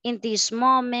 in this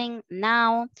moment,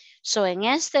 now. So en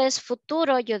este es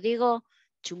futuro, yo digo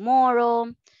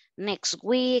tomorrow, next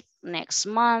week, next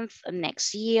month,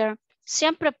 next year.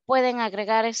 Siempre pueden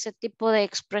agregar ese tipo de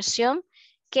expresión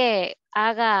que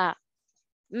haga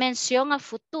mención a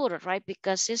futuro, right?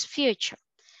 Because it's future.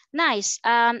 Nice.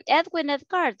 Edwin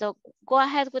Edgardo, go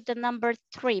ahead with the number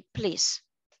 3, please.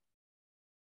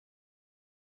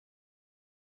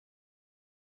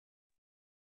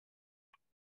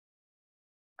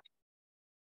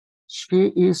 She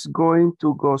is going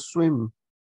to go swim.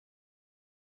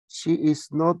 She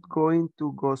is not going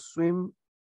to go swim.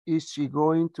 Is she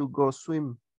going to go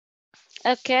swim?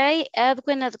 Okay,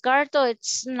 Edwin Edgardo,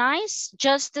 it's nice.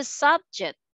 Just the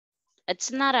subject.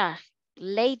 It's not a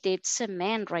lady, it's a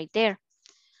man right there.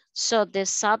 So the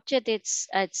subject, it's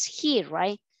he,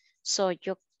 right? So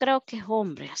yo creo que es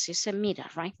hombre, así se mira,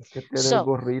 right? Es que tiene el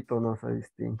gorrito, no se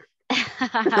distingue.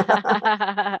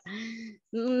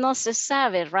 No se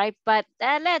sabe, right? But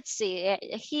let's see,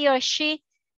 he or she,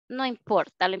 no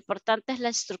importa. Lo importante es la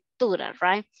estructura,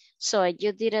 right? So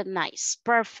you did it nice,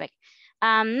 perfect.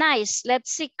 Nice.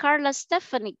 Let's see, Carla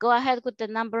Stephanie, go ahead with the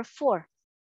number 4.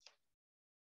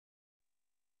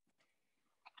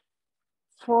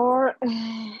 4.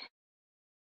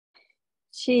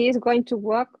 She is going to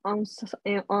work on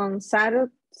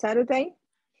Saturday,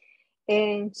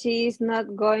 and she is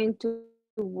not going to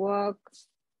work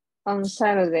on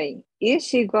Saturday. Is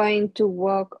she going to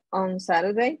work on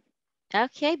Saturday?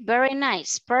 Okay, very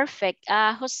nice, perfect.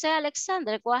 Jose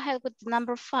Alexander, go ahead with the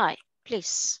number 5,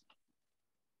 please.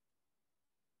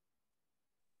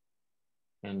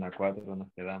 En la 4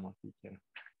 nos quedamos, teacher.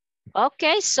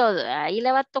 Okay, so ahí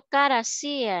le va a tocar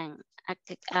así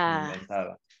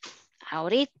Inventada.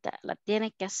 ahorita, la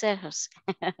tiene que hacer, José.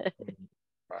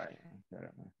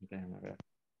 Déjame ver.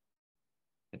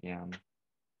 Teníamos.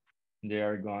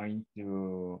 They're going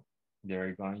to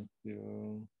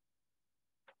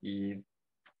eat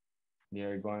They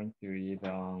are going to eat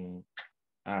on,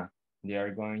 they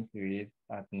are going to eat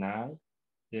at night.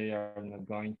 They are not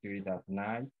going to eat at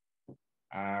night.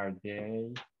 Are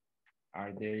they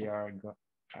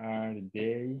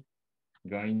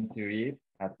going to eat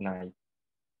at night?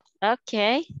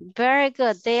 Okay, very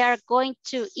good. They are going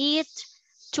to eat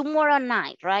tomorrow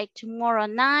night, right? Tomorrow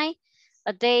night.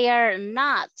 They are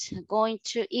not going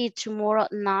to eat tomorrow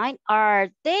night. Are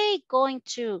they going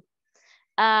to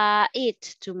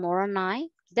eat tomorrow night?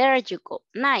 There you go.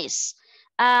 Nice.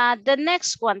 The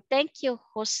next one. Thank you,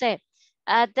 Jose.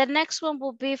 The next one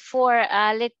will be for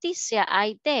Leticia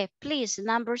Aide. Please,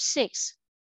 number 6.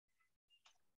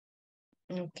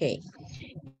 Okay.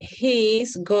 He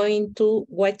is going to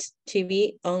watch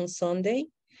TV on Sunday.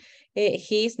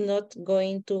 He is not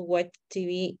going to watch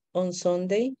TV on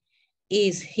Sunday.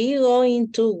 Is he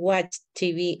going to watch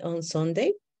TV on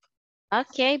Sunday?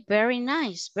 Okay, very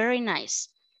nice, very nice.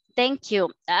 Thank you.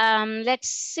 Let's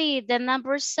see the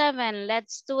number 7.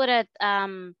 Let's do it.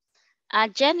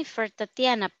 Jennifer,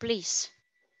 Tatiana, please.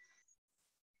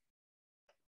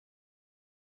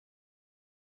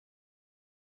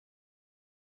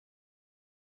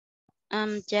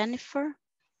 Jennifer.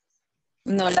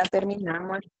 No la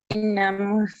terminamos,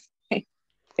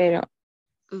 pero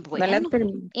bueno, no la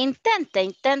terminamos.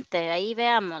 Intente, ahí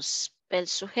veamos el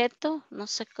sujeto, no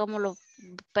sé cómo lo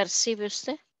percibe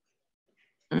usted.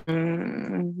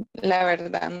 La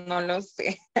verdad, no lo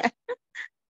sé.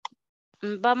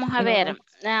 Vamos a ver,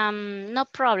 no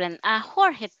problem.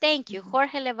 Jorge, thank you.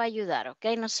 Jorge le va a ayudar,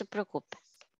 ok, no se preocupe.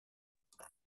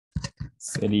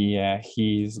 Sería,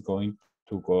 he is going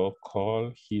to go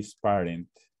call his parent.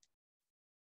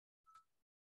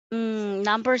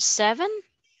 Number 7.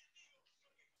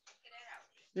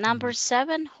 Number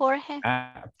 7, Jorge.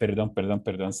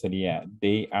 Perdón, sería,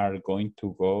 they are going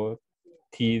to go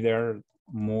theater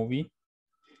movie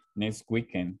next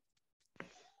weekend.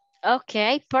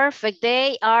 Okay, perfect.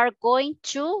 They are going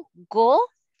to go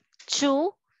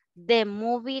to the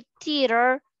movie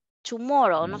theater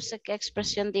tomorrow. No sé qué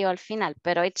expresión dio al final,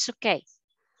 pero it's okay.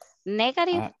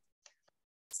 Negative.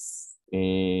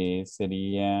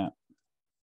 Sería,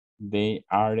 they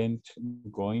aren't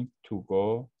going to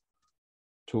go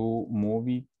to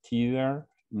movie theater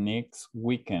next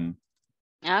weekend.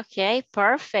 Okay,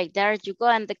 perfect. There you go.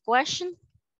 And the question?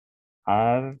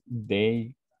 Are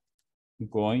they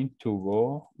going to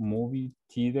go movie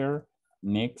theater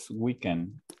next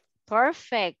weekend?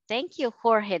 Perfect. Thank you,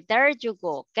 Jorge. There you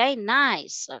go. Okay,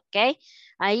 nice. Okay.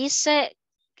 Ahí se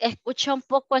escucha un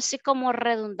poco así como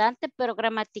redundante, pero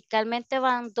gramaticalmente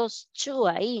van dos to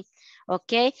ahí.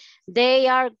 Okay. They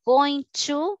are going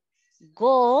to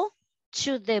go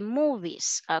to the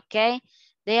movies. Okay.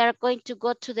 They are going to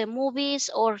go to the movies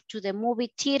or to the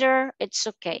movie theater. It's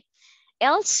okay.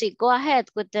 Elsie, go ahead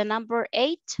with the number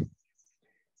 8.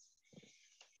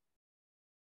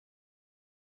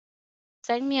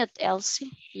 Stay mute,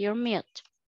 Elsie. You're mute.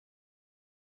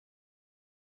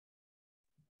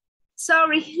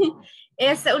 Sorry.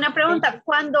 Es una pregunta.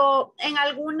 Cuando en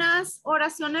algunas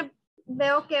oraciones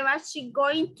veo que va she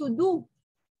going to do.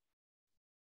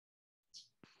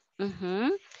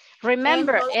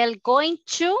 Remember, entonces, el going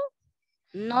to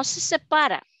no se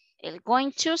separa. El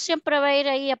going to siempre va a ir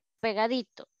ahí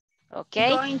pegadito. ¿Ok?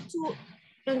 Going to.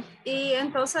 Y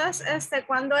entonces,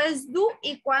 cuando es do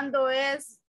y cuando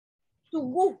es to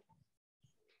go.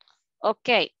 Ok,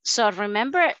 so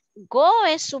remember, go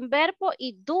es un verbo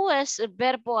y do es el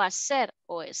verbo hacer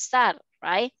o estar,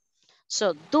 right?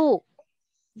 So do.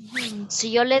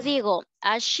 Si yo le digo,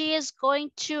 she is going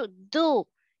to do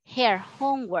her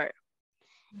homework.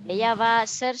 Ella va a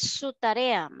hacer su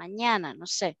tarea mañana, no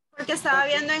sé. Porque estaba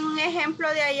viendo en un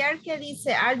ejemplo de ayer que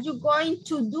dice, are you going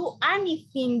to do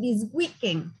anything this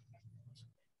weekend?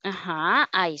 Ajá,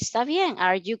 ahí está bien.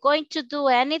 Are you going to do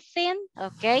anything?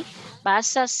 Ok.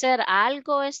 ¿Vas a hacer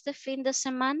algo este fin de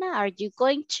semana? Are you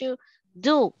going to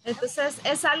do? Entonces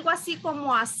es algo así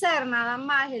como hacer nada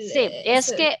más. Sí,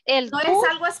 es que el no do, es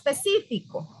algo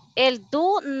específico. El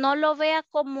do no lo vea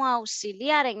como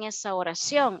auxiliar en esa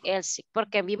oración, Elsie,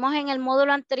 porque vimos en el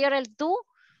módulo anterior el do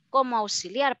como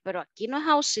auxiliar, pero aquí no es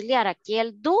auxiliar. Aquí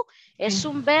el do es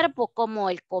un verbo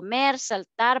como el comer,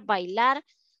 saltar, bailar.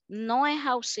 No es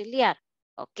auxiliar,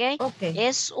 ¿ok?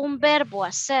 Es un verbo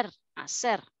hacer.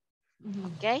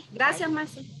 ¿Ok? Gracias,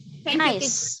 Marcia.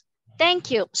 Nice.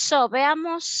 Thank you. So,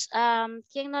 veamos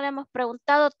quién no le hemos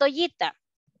preguntado. Toyita.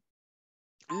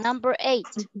 Number 8.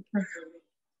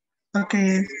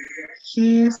 Okay.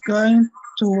 He is going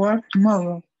to work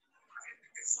tomorrow.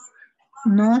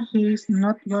 No, he is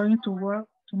not going to work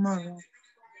tomorrow.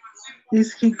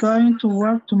 Is he going to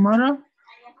work tomorrow?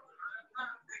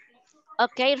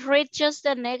 Okay, read just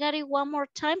the negative one more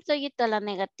time. Toyita, la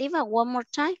negativa one more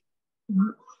time.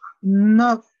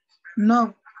 No,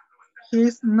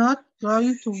 he's not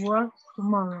going to work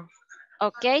tomorrow.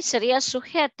 Okay, sería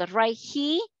sujeto, right?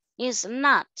 He is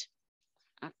not.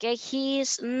 Okay, he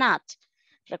is not.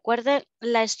 Recuerde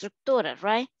la estructura,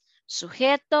 right?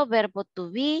 Sujeto, verbo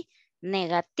to be,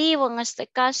 negativo en este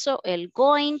caso, el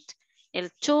going,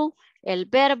 el to, el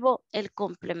verbo, el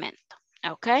complemento.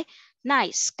 Ok,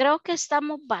 nice. Creo que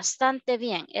estamos bastante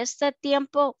bien. Este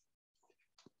tiempo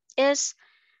es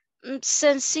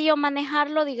sencillo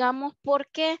manejarlo, digamos,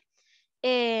 porque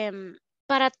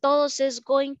para todos es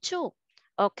going to.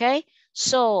 Ok,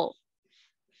 so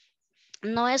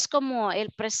no es como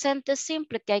el presente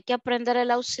simple que hay que aprender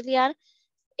el auxiliar,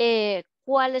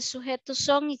 cuáles sujetos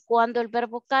son y cuándo el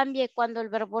verbo cambia y cuándo el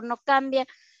verbo no cambia,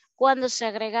 cuándo se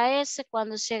agrega S,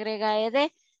 cuándo se agrega ED,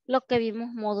 lo que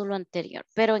vimos módulo anterior.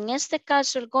 Pero en este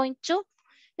caso el going to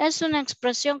es una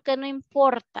expresión que no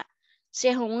importa si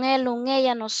es un él, un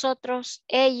ella, nosotros,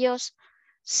 ellos,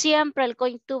 siempre el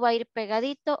going to va a ir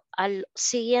pegadito al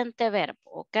siguiente verbo,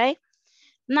 ¿ok?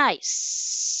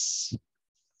 Nice.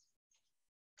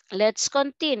 Let's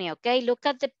continue, okay? Look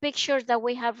at the picture that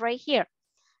we have right here,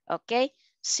 okay?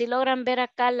 Si logran ver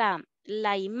acá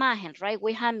la imagen, right?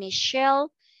 We have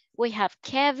Michelle, we have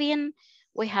Kevin,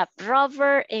 we have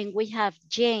Robert, and we have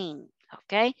Jane,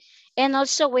 okay? And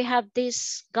also we have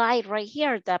this guy right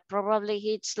here that probably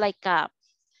it's like a,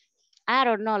 I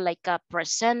don't know, like a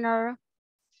presenter.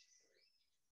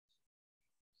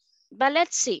 But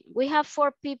let's see, we have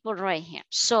 4 people right here.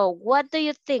 So what do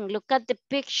you think? Look at the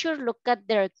picture, look at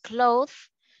their clothes,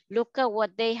 look at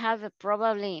what they have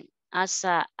probably as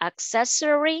an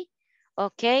accessory,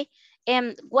 okay?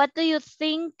 And what do you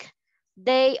think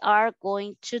they are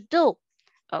going to do?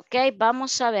 Okay,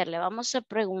 vamos a ver, le vamos a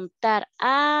preguntar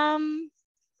a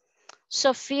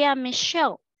Sofía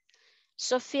Michelle.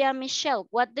 Sofía Michelle,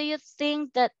 what do you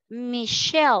think that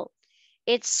Michelle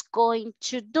is going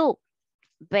to do?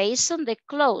 Based on the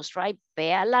clothes, right?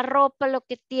 Vea la ropa, lo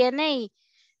que tiene y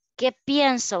qué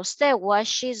piensa usted, what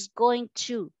she's going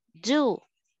to do.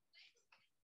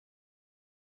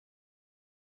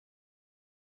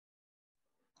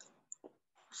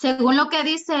 Según lo que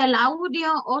dice el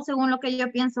audio o según lo que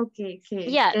yo pienso que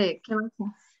Yeah.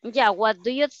 Yeah, what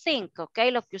do you think? Okay,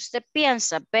 lo que usted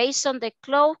piensa, based on the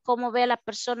clothes, cómo ve a la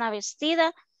persona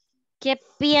vestida, qué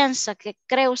piensa, qué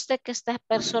cree usted que esta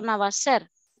persona va a hacer.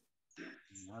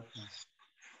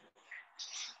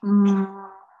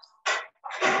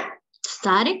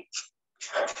 Study.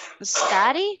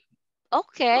 Study.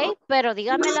 Ok, pero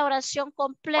dígame la oración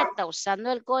completa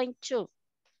usando el going to.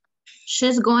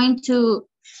 She's going to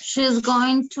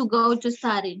go to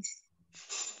study.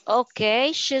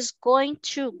 Ok, she's going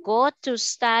to go to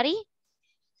study.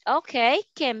 Ok,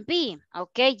 can be.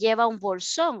 Ok, lleva un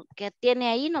bolsón. ¿Qué tiene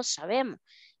ahí? No sabemos.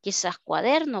 Quizás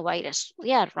cuaderno, va a ir a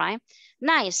estudiar, right?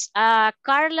 Nice.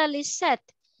 Carla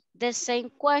Lisette, the same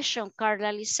question.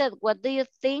 Carla Lisette, what do you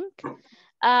think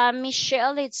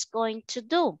Michelle is going to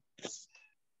do?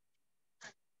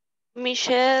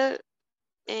 Michelle,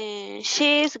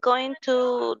 she is going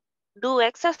to do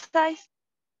exercise.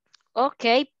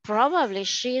 Okay, probably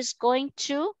she is going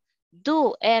to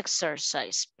do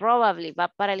exercise. Probably va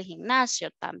para el gimnasio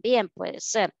también puede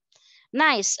ser.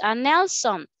 Nice.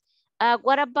 Nelson,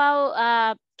 what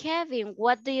about Kevin?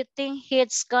 What do you think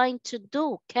he's going to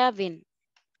do, Kevin?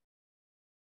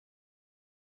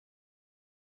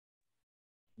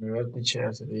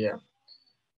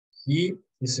 He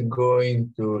is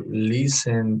going to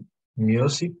listen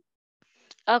music.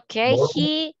 Okay,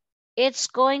 he is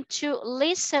going to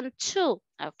listen to.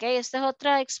 Okay, esta es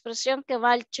otra expresión que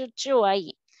va al chuchu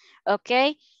ahí.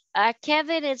 Okay,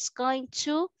 Kevin is going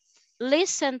to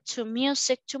listen to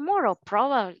music tomorrow.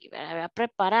 Probably, había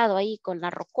preparado ahí con la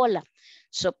rocola.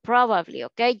 So probably,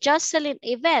 okay. Jocelyn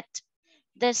Yvette,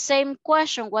 the same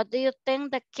question. What do you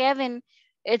think that Kevin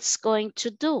is going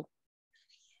to do?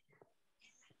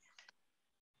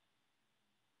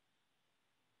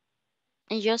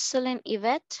 Jocelyn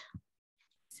Yvette.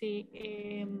 Sí,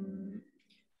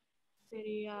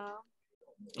 sería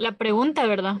la pregunta,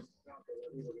 ¿verdad?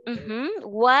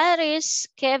 What is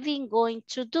Kevin going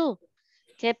to do?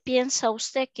 ¿Qué piensa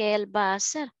usted que él va a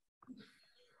hacer?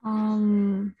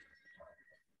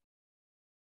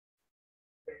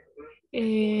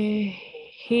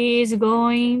 He is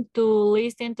going to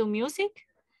listen to music.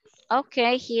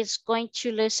 Okay, he is going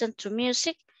to listen to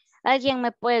music. Alguien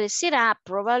me puede decir,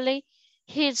 probably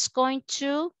he's going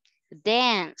to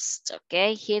dance.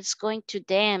 Okay, he's going to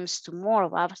dance tomorrow.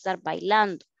 Va a estar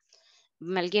bailando.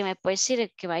 Alguien me puede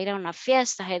decir que va a ir a una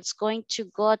fiesta. He's going to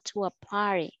go to a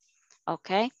party.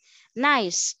 Okay,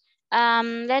 nice.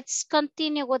 Let's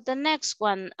continue with the next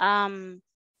one.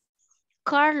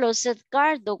 Carlos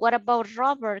Edgardo. What about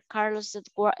Robert? Carlos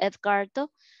Edgardo.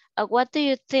 What do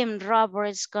you think Robert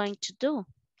is going to do?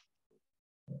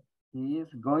 He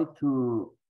is going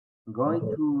to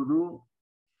do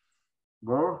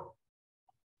work.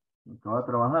 Va a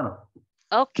trabajar.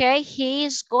 Okay, he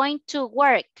is going to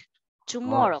work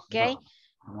tomorrow, okay?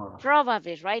 Tomorrow.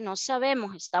 Probably, right? No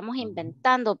sabemos, estamos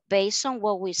inventando based on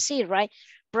what we see, right?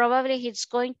 Probably he's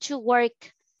going to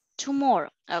work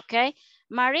tomorrow, okay?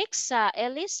 Marixa,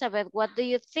 Elizabeth, what do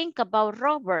you think about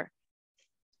Robert?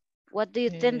 What do you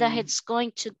think that he's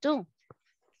going to do?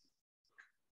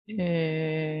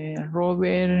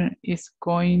 Robert is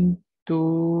going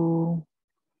to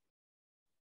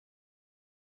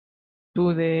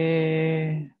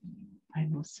the, I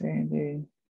don't say, the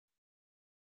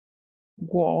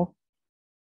work.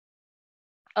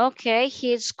 Okay,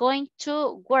 he's going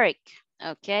to work,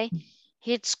 okay?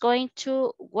 He's going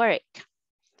to work.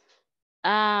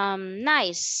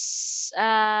 Nice.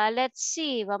 Let's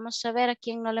see. Vamos a ver a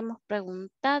quién no le hemos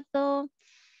preguntado.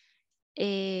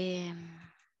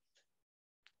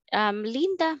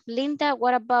 Linda,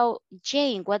 what about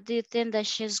Jane? What do you think that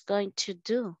she's going to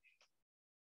do?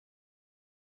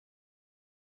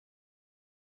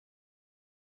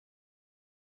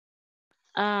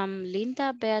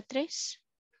 Linda, Beatriz.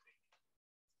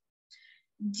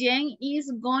 Jane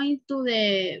is going to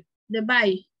the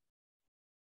buy.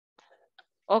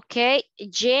 Okay,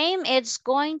 Jane is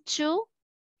going to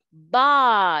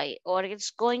buy or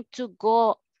it's going to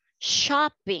go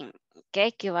shopping.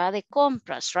 Okay, que va de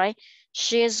compras, right?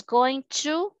 She is going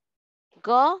to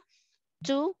go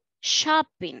to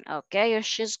shopping, okay? Or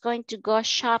she's going to go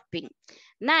shopping.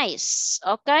 Nice,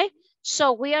 okay?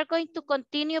 So we are going to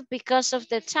continue because of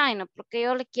the time, ¿no? Porque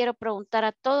yo le quiero preguntar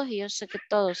a todos y yo sé que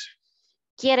todos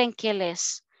quieren que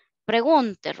les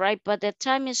pregunte, right? But the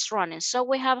time is running. So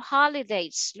we have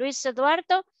holidays. Luis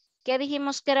Eduardo, ¿qué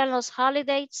dijimos que eran los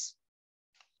holidays?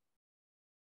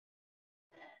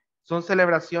 Son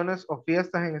celebraciones o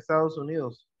fiestas en Estados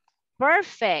Unidos.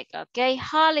 Perfect, okay.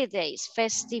 Holidays,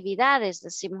 festividades,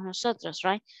 decimos nosotros,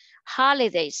 right?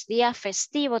 Holidays, día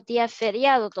festivo, día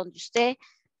feriado, donde usted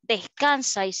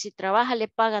descansa y si trabaja le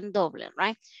pagan doble,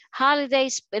 right?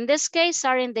 Holidays, in this case,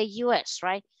 are in the US,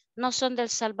 right? No son del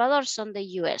Salvador, son de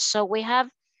US. So we have,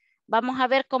 vamos a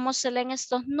ver cómo se leen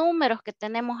estos números que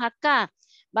tenemos acá.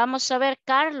 Vamos a ver,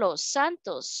 Carlos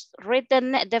Santos, read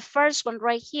the first one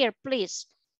right here, please.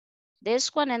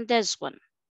 This one and this one.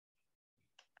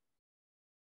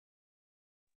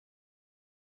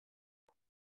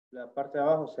 La parte de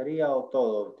abajo sería o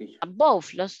todo, teacher.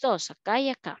 Both, los dos, acá y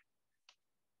acá.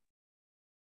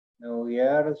 New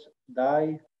Year's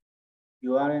Day,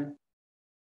 Juan,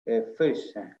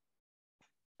 first.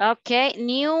 Okay,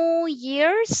 New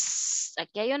Year's,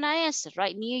 aquí hay una S,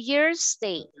 right? New Year's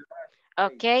Day.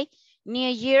 Okay, New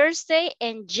Year's Day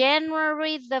and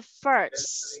January the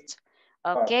 1st.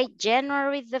 Okay,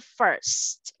 January the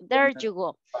 1st. There you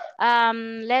go.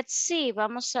 Let's see,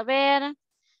 vamos a ver.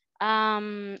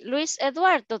 Luis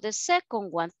Eduardo, the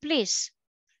second one, please.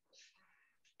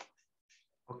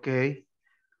 Okay.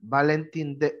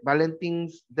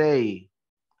 Valentine's Day.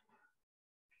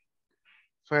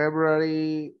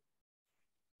 February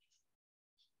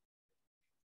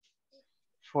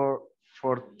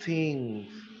 14th.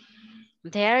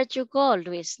 There you go,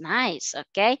 Luis. Nice.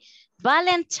 Okay.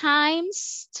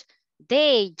 Valentine's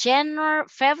Day,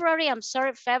 February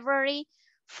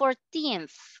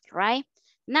 14th, right?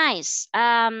 Nice.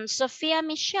 Sophia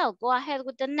Michelle, go ahead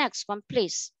with the next one,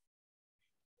 please.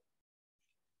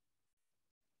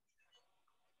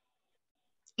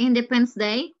 Independence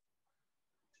Day.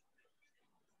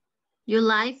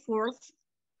 July 4th.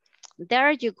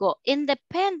 There you go.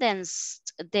 Independence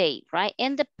Day, right?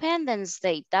 Independence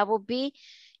Day. That will be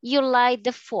July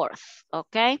the 4th.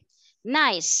 Okay.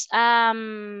 Nice.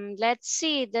 Let's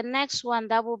see. The next one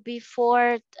that will be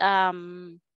for I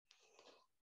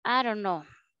don't know.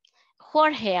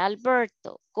 Jorge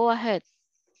Alberto. Go ahead.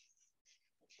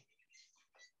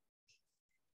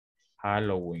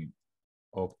 Halloween,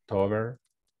 October,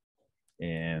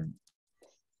 and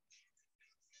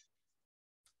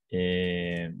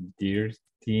 13th.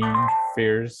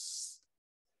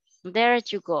 There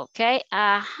you go, okay?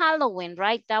 Halloween,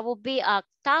 right? That will be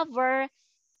October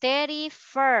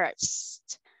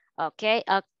 31st, okay?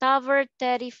 October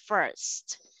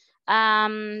 31st.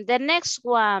 The next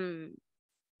one,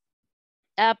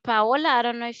 Paola, I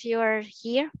don't know if you are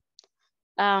here.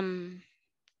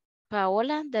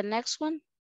 Paola, the next one.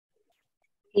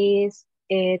 is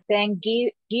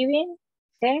Thanksgiving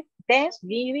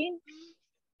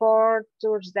for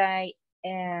Thursday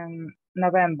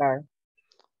November.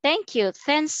 Thank you.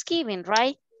 Thanksgiving,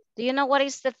 right? Do you know what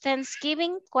is the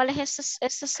Thanksgiving? ¿Cuál es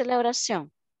esta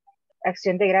celebración?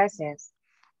 Acción de gracias.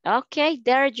 Okay,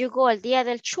 there you go. El día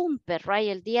del chumpe, right?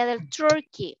 El día del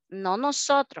turkey. No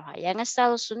nosotros, allá en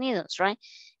Estados Unidos, right?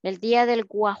 El día del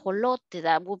guajolote.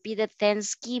 That would be the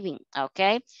Thanksgiving,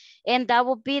 okay? And that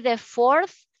would be the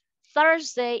 4th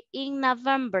Thursday in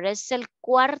November. Es el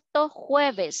cuarto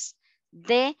jueves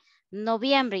de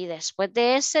noviembre. Y después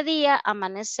de ese día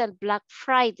amanece el Black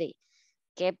Friday,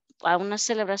 que a una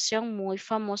celebración muy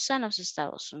famosa en los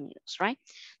Estados Unidos, right?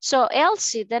 So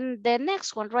Elsie, then the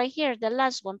next one right here, the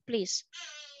last one, please.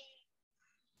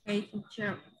 Okay,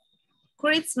 teacher.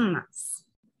 Christmas,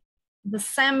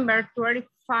 December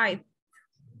 25.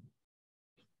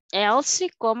 Elsie,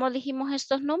 ¿cómo dijimos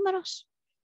estos números?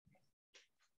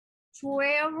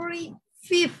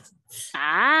 25th.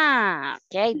 Ah,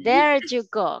 okay, there you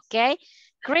go, okay.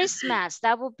 Christmas,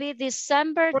 that would be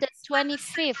December the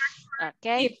 25th,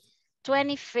 okay.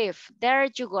 25th, there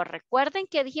you go. Recuerden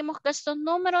que dijimos que estos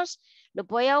números los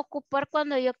voy a ocupar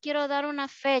cuando yo quiero dar una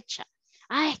fecha.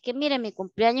 Ah, es que mire, mi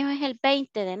cumpleaños es el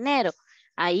 20 de enero.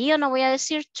 Ahí yo no voy a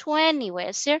decir 20, voy a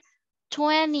decir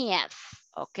 20th,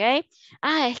 ok.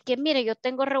 Ah, es que mire, yo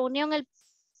tengo reunión el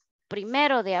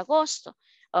 1 de agosto,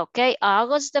 ok.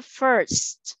 August the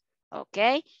 1st, ok.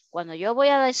 Cuando yo voy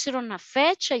a decir una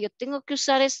fecha, yo tengo que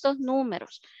usar estos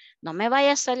números. No me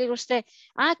vaya a salir usted,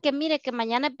 ah, que mire que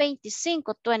mañana es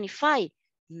 25, 25.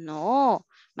 No,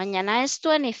 mañana es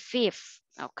 25th,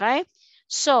 ok.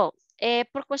 So,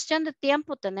 por cuestión de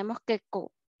tiempo tenemos que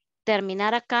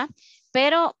terminar acá,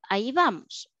 pero ahí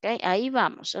vamos, ok, ahí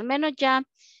vamos. Al menos ya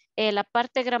la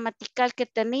parte gramatical que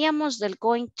teníamos del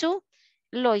going to,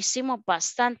 lo hicimos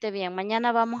bastante bien.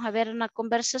 Mañana vamos a ver una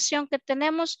conversación que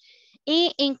tenemos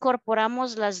y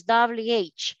incorporamos las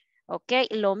WH. Ok,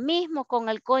 lo mismo con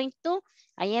el going to.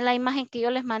 Ahí en la imagen que yo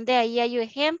les mandé, ahí hay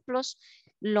ejemplos.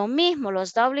 Lo mismo,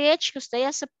 los WH que usted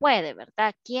ya se puede,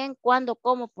 ¿verdad? ¿Quién, cuándo,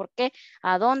 cómo, por qué,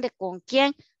 a dónde, con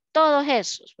quién? Todos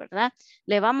esos, ¿verdad?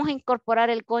 Le vamos a incorporar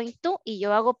el going to y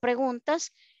yo hago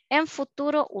preguntas en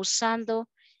futuro usando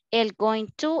el going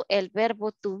to, el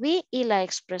verbo to be y la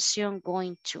expresión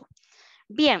going to.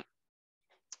 Bien,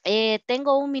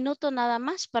 tengo un minuto nada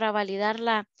más para validar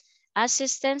la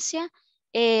asistencia.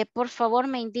 Por favor,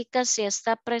 me indica si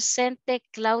está presente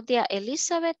Claudia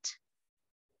Elizabeth.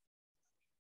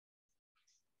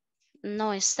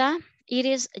 No está.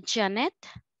 Iris Janet.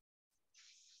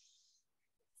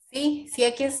 Sí, sí,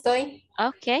 aquí estoy.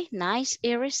 Okay, nice,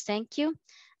 Iris, thank you.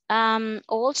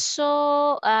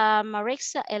 Also,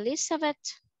 Marixa Elizabeth.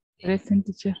 Present,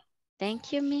 teacher.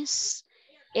 Thank you, Miss.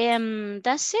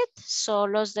 That's it. So,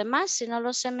 los demás, si no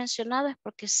los he mencionado, es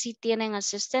porque sí tienen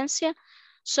asistencia.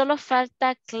 Solo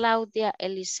falta Claudia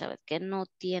Elizabeth, que no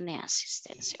tiene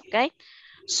asistencia, ¿ok?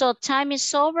 So, time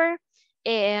is over.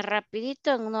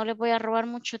 Rapidito, no les voy a robar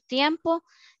mucho tiempo.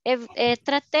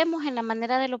 Tratemos en la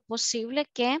manera de lo posible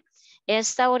que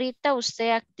esta horita usted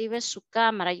active su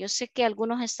cámara. Yo sé que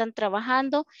algunos están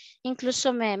trabajando,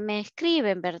 incluso me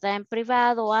escriben, ¿verdad? En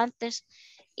privado antes,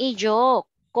 y yo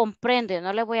comprendo,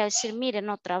 no le voy a decir, mire,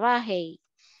 no trabaje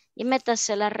y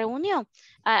métase a la reunión,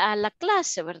 a la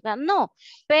clase, ¿verdad? No,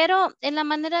 pero en la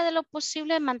manera de lo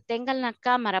posible mantengan la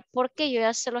cámara, porque yo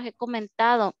ya se los he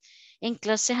comentado en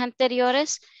clases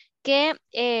anteriores que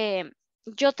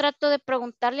yo trato de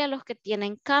preguntarle a los que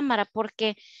tienen cámara,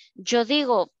 porque yo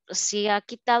digo, si ha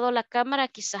quitado la cámara,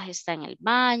 quizás está en el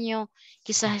baño,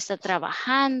 quizás está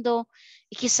trabajando,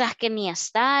 y quizás que ni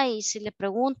está, y si le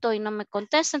pregunto y no me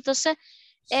contesta, entonces,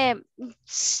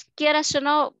 quieras o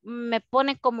no, me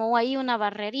pone como ahí una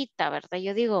barrerita, ¿verdad?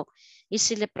 Yo digo, y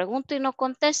si le pregunto y no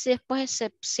contesta, y después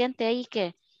se siente ahí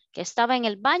que estaba en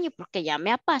el baño, porque ya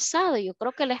me ha pasado, yo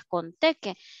creo que les conté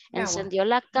que encendió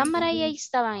la cámara y ahí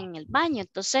estaban en el baño,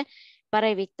 entonces para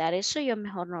evitar eso yo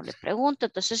mejor no le pregunto.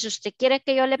 Entonces si usted quiere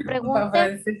que yo le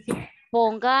pregunte,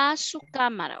 ponga su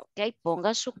cámara, ¿ok?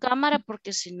 Ponga su cámara,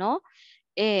 porque si no,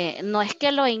 no es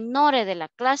que lo ignore de la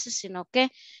clase, sino que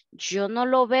yo no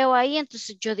lo veo ahí,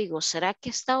 entonces yo digo, ¿será que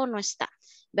está o no está?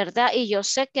 ¿Verdad? Y yo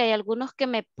sé que hay algunos que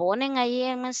me ponen ahí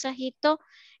en mensajito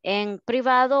en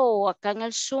privado o acá en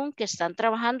el Zoom que están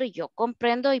trabajando y yo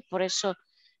comprendo y por eso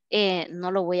no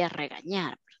lo voy a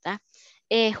regañar, ¿verdad?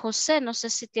 José, no sé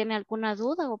si tiene alguna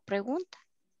duda o pregunta.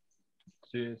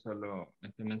 Sí, solo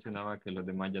mencionaba que los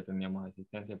demás ya teníamos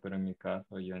asistencia, pero en mi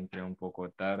caso yo entré un poco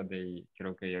tarde y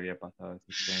creo que ya había pasado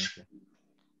asistencia.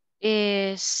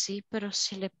 Sí, pero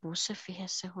sí le puse,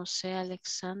 fíjese, José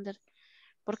Alexander.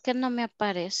 ¿Por qué no me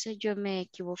aparece? Yo me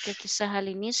equivoqué quizás al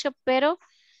inicio, pero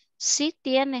sí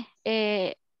tiene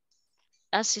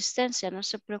asistencia, no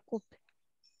se preocupe.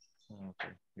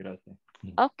 Okay, gracias.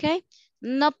 Okay,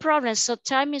 no problem. So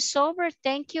time is over.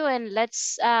 Thank you, and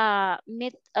let's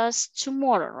meet us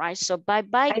tomorrow, right? So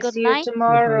bye-bye, good See you night.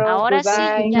 tomorrow. Ahora sí,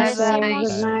 Goodbye. ya Bye. decimos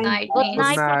Good night. good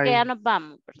night Good porque ya night. nos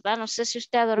vamos, ¿verdad? No sé si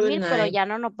usted a dormir, pero night. ya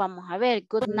no nos vamos a ver.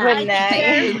 Good Good night.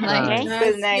 night. Good night. Okay.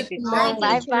 Good night, teacher.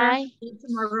 Bye-bye. See you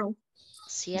tomorrow.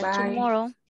 See you Bye. tomorrow.